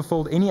have it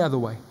fulfilled any other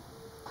way.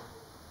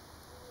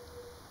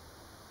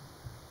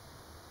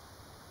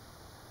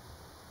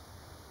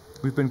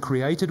 We've been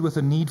created with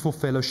a need for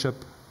fellowship.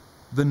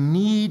 The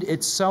need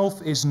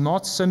itself is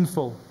not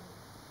sinful,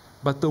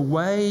 but the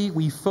way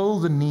we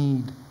fill the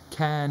need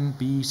can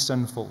be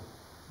sinful.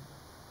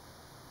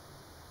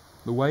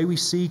 The way we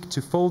seek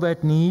to fill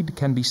that need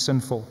can be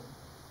sinful.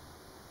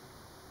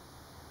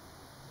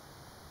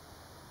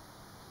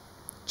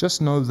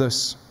 Just know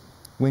this.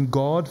 When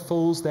God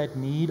fills that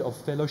need of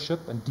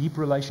fellowship and deep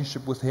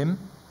relationship with Him,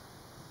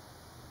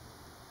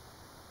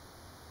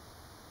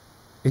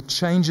 it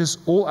changes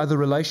all other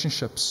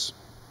relationships.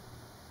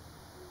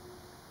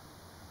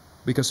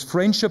 Because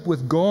friendship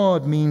with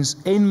God means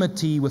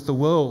enmity with the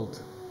world.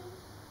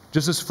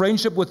 Just as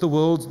friendship with the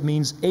world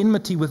means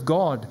enmity with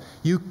God.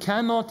 You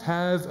cannot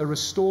have a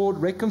restored,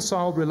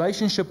 reconciled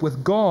relationship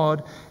with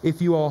God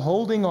if you are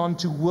holding on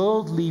to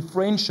worldly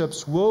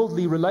friendships,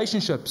 worldly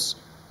relationships.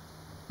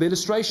 The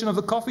illustration of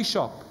the coffee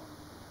shop.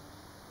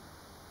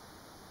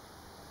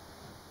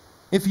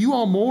 If you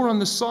are more on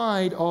the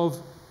side of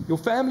your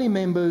family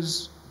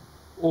members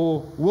or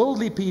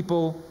worldly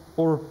people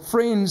or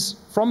friends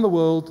from the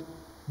world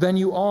than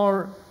you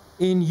are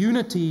in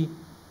unity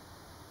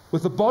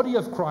with the body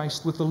of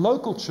Christ, with the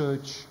local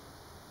church,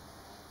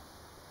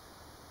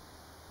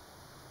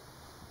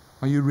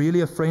 are you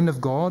really a friend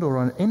of God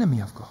or an enemy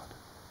of God?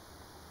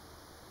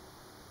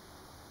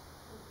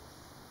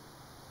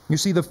 You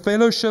see, the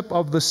fellowship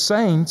of the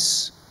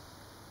saints,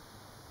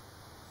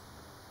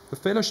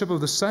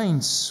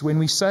 when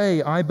we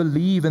say, I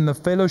believe in the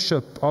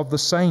fellowship of the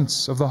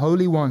saints, of the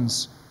holy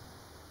ones,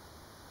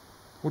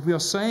 what we are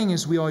saying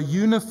is we are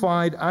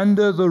unified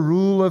under the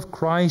rule of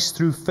Christ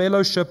through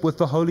fellowship with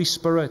the Holy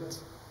Spirit.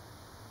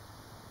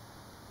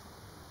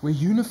 We're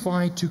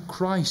unified to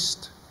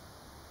Christ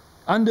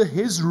under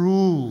His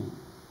rule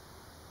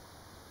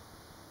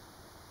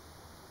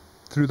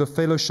through the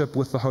fellowship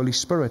with the Holy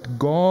Spirit.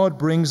 God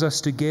brings us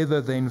together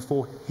then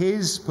for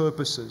His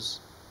purposes.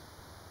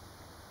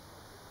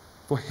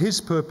 For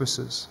His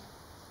purposes.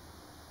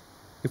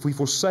 If we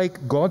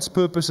forsake God's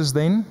purposes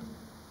then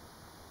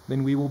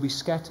we will be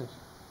scattered.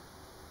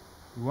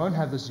 We won't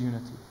have this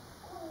unity.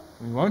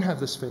 We won't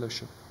have this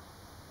fellowship.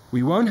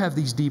 We won't have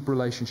these deep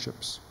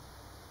relationships.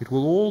 It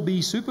will all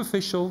be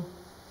superficial.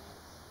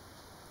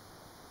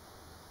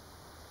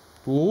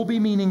 It will all be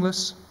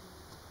meaningless.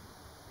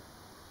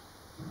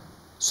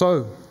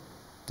 So,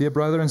 dear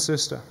brother and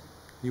sister,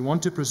 you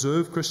want to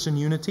preserve Christian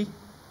unity?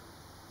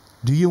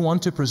 Do you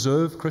want to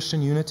preserve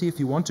Christian unity? If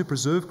you want to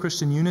preserve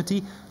Christian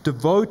unity,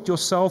 devote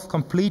yourself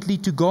completely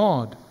to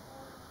God.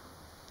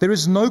 There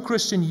is no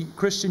Christian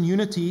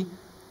unity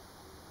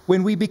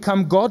when we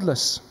become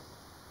godless.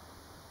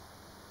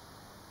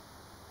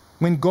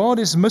 When God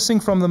is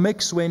missing from the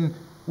mix, when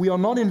we are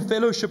not in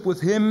fellowship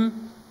with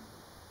Him,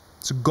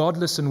 it's a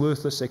godless and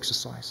worthless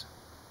exercise.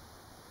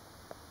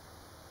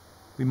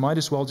 We might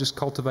as well just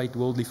cultivate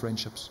worldly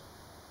friendships.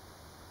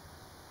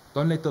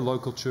 Don't let the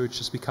local church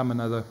just become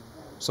another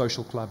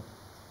social club.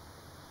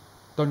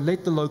 Don't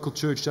let the local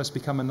church just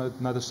become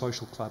another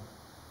social club.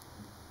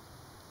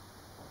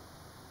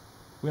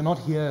 We're not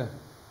here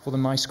for the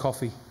nice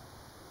coffee.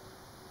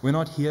 We're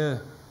not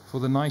here for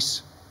the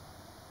nice,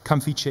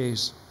 comfy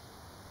chairs.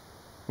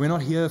 We're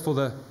not here for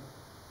the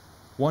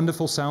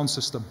wonderful sound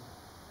system.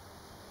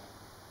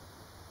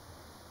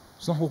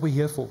 It's not what we're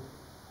here for.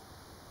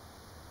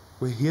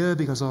 We're here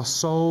because our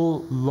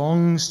soul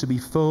longs to be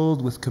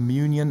filled with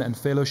communion and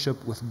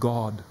fellowship with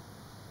God.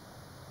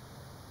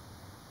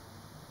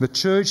 The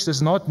church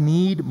does not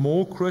need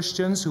more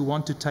Christians who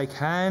want to take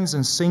hands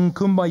and sing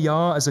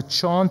Kumbaya as a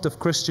chant of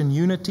Christian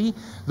unity.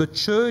 The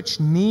church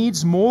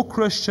needs more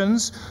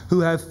Christians who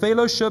have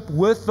fellowship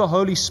with the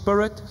Holy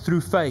Spirit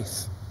through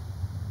faith.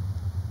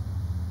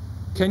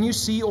 Can you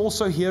see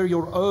also here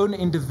your own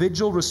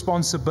individual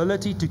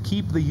responsibility to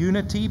keep the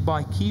unity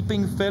by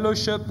keeping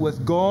fellowship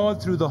with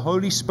God through the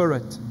Holy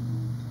Spirit?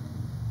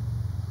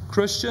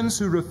 Christians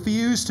who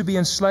refuse to be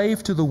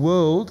enslaved to the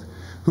world,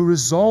 who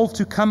resolve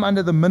to come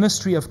under the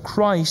ministry of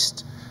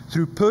Christ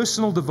through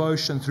personal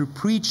devotion, through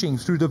preaching,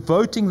 through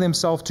devoting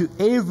themselves to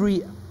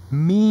every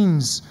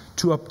means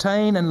to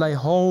obtain and lay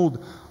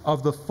hold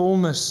of the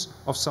fullness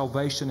of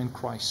salvation in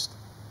Christ.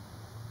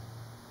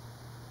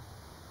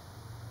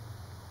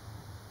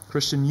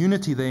 Christian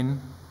unity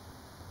then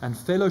and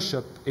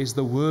fellowship is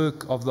the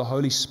work of the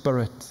Holy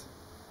Spirit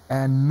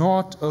and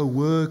not a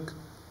work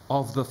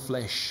of the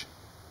flesh.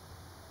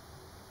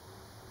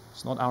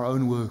 It's not our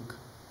own work.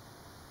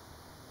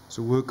 It's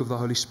a work of the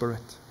Holy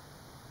Spirit.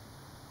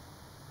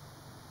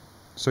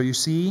 So you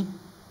see,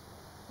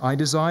 I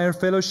desire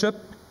fellowship.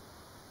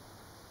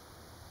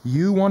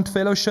 You want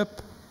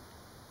fellowship.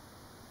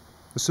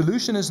 The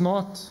solution is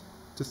not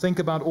to think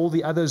about all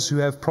the others who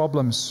have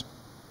problems.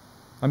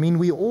 I mean,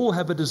 we all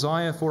have a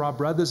desire for our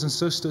brothers and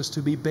sisters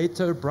to be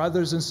better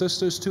brothers and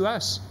sisters to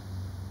us.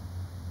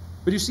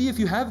 But you see, if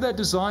you have that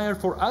desire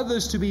for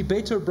others to be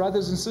better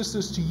brothers and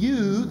sisters to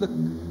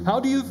you,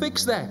 how do you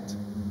fix that?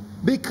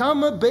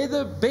 Become a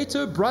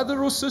better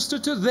brother or sister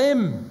to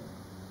them.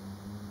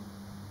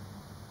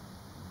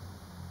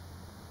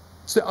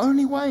 It's the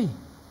only way.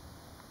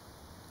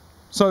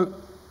 So,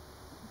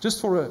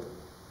 just for a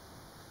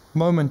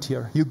moment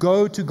here, you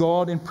go to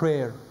God in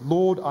prayer.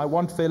 Lord, I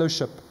want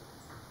fellowship.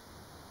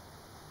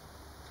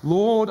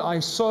 Lord,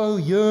 I so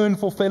yearn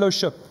for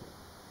fellowship.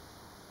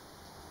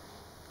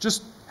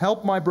 Just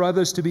help my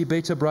brothers to be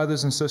better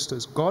brothers and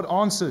sisters. God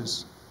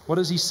answers. What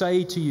does He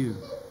say to you?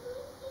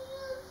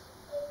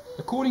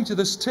 According to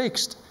this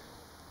text,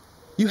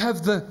 you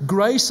have the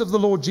grace of the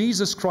Lord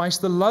Jesus Christ,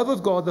 the love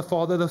of God the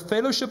Father, the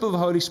fellowship of the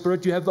Holy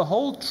Spirit. You have the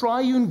whole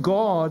triune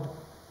God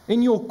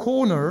in your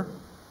corner.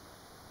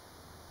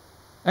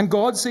 And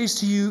God says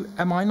to you,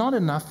 am I not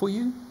enough for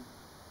you?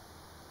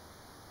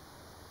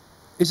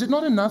 Is it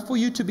not enough for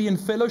you to be in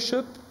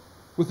fellowship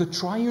with the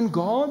triune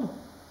God?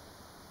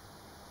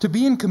 To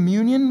be in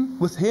communion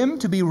with Him?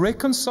 To be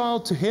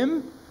reconciled to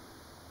Him?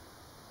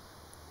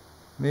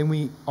 Then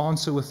we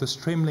answer with this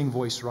trembling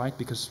voice, right?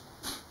 Because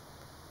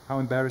how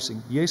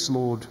embarrassing. Yes,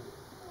 Lord.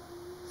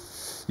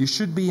 You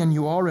should be and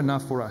you are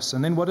enough for us.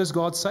 And then what does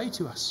God say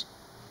to us?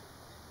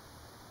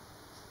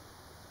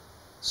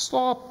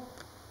 Stop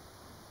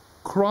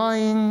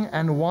crying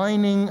and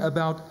whining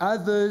about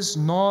others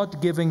not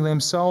giving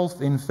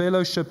themselves in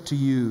fellowship to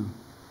you.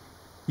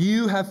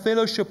 You have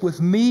fellowship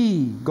with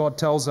me, God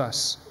tells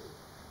us,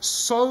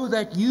 so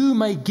that you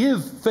may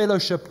give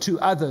fellowship to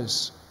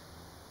others.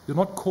 You're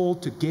not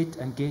called to get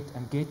and get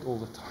and get all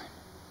the time.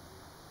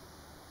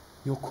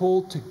 You're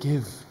called to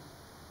give.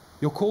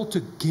 You're called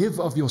to give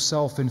of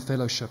yourself in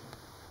fellowship.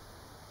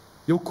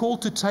 You're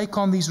called to take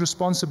on these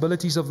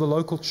responsibilities of the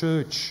local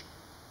church,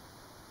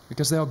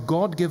 because they are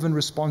God-given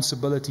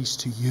responsibilities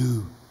to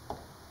you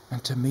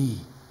and to me.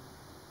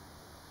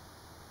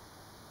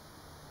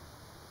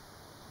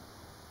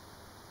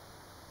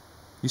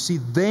 You see,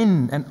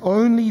 then and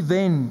only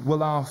then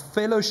will our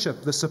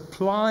fellowship, the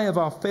supply of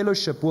our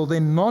fellowship, will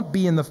then not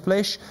be in the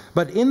flesh,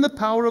 but in the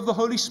power of the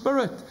Holy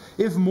Spirit.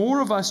 If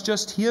more of us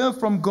just hear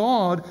from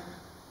God,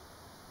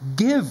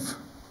 give.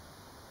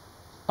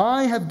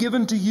 I have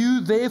given to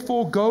you,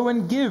 therefore go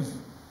and give.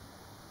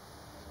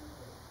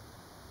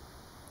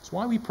 That's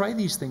why we pray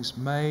these things.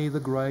 May the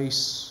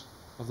grace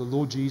of the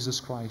Lord Jesus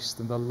Christ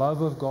and the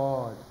love of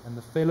God and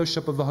the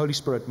fellowship of the Holy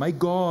Spirit, may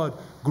God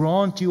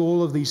grant you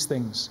all of these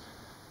things,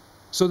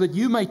 so that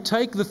you may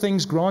take the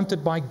things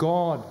granted by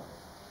God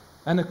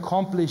and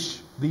accomplish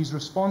these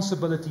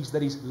responsibilities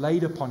that He's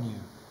laid upon you.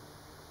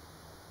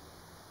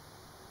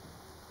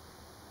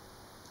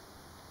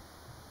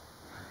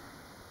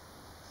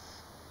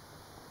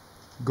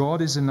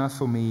 God is enough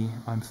for me.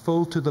 I'm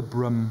filled to the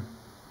brim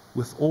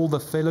with all the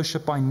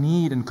fellowship I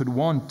need and could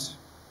want.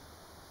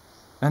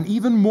 And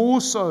even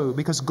more so,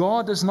 because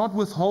God does not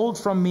withhold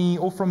from me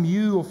or from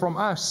you or from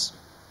us.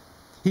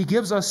 He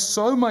gives us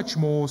so much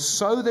more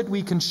so that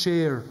we can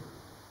share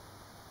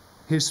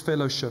His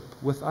fellowship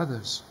with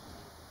others.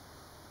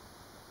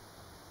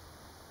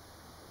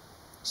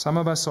 Some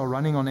of us are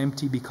running on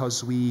empty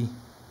because we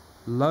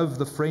love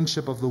the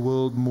friendship of the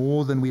world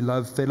more than we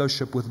love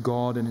fellowship with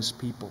God and His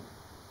people.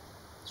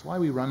 That's why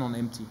we run on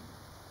empty.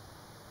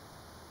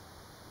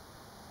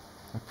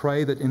 I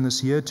pray that in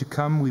this year to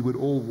come we would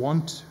all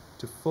want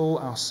to fill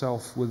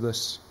ourselves with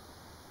this.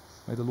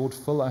 May the Lord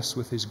fill us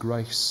with His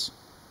grace.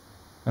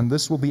 And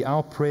this will be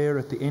our prayer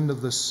at the end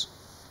of this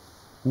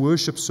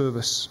worship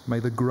service. May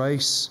the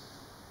grace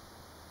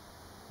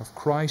of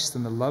Christ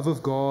and the love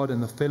of God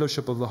and the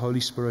fellowship of the Holy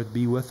Spirit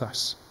be with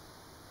us.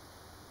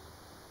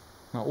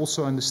 Now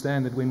also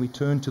understand that when we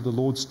turn to the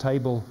Lord's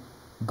table,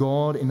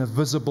 God in a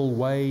visible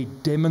way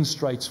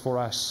demonstrates for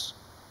us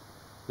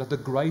that the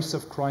grace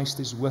of Christ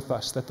is with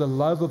us, that the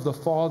love of the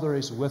Father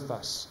is with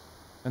us,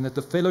 and that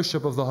the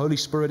fellowship of the Holy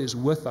Spirit is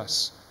with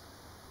us.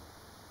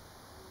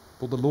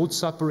 For the Lord's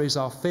Supper is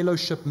our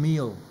fellowship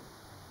meal.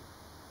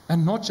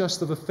 And not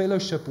just of a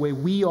fellowship where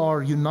we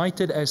are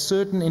united as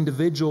certain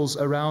individuals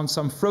around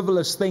some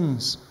frivolous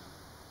things.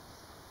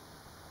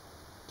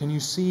 Can you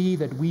see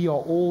that we are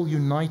all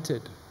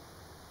united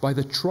by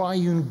the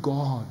triune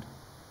God,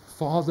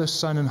 Father,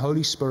 Son, and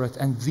Holy Spirit,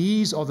 and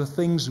these are the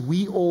things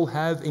we all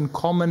have in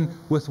common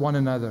with one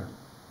another.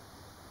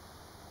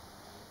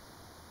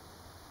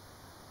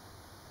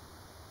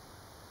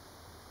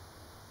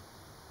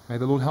 May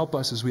the Lord help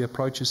us as we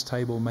approach His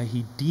table. May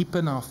He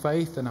deepen our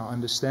faith and our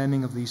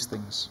understanding of these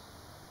things.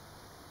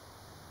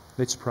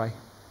 Let's pray.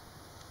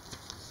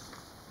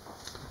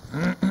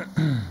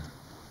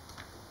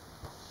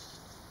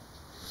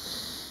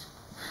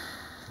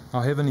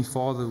 Our Heavenly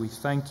Father, we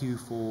thank You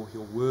for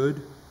Your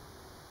Word.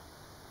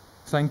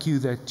 Thank You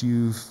that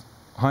You've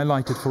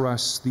highlighted for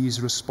us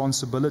these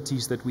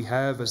responsibilities that we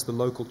have as the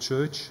local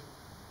church.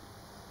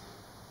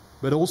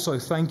 But also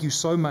thank You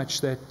so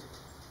much that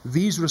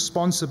these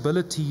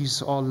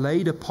responsibilities are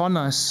laid upon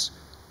us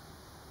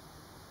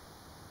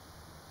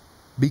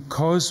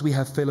because we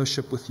have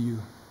fellowship with You.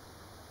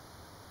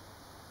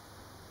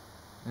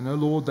 And, oh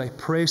Lord, they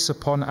press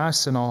upon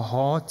us in our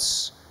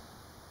hearts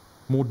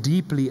more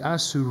deeply,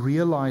 us who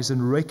realize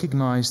and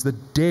recognize the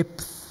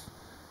depth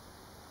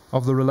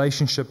of the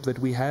relationship that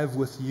we have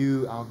with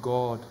You, our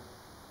God.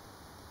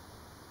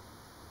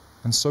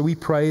 And so we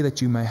pray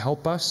that You may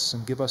help us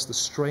and give us the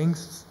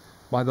strength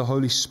by the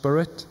Holy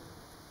Spirit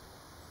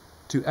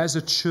to, as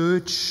a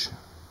church,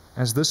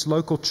 as this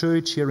local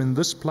church here in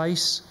this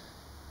place,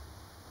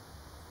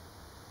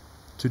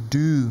 to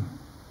do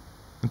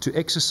and to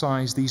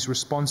exercise these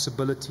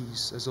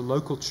responsibilities as a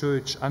local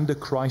church under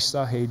Christ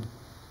our head.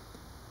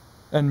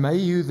 And may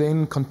You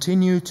then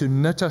continue to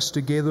knit us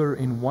together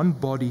in one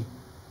body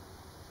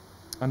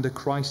under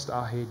Christ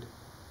our head.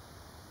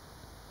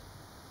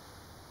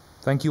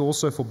 Thank You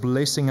also for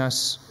blessing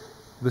us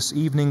this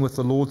evening with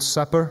the Lord's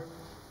Supper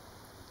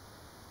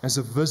as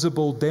a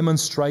visible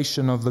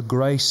demonstration of the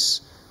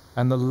grace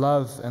and the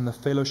love and the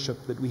fellowship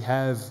that we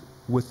have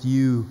with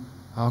You,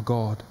 our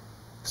God,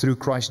 through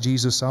Christ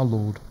Jesus our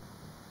Lord.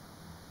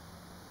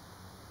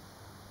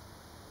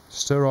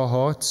 Stir our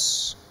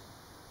hearts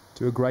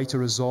to a greater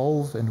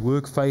resolve and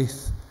work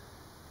faith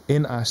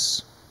in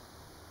us.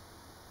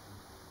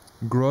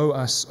 Grow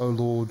us, O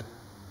Lord,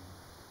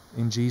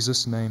 in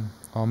Jesus' name.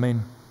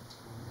 Amen.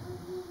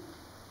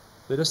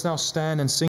 Let us now stand and sing.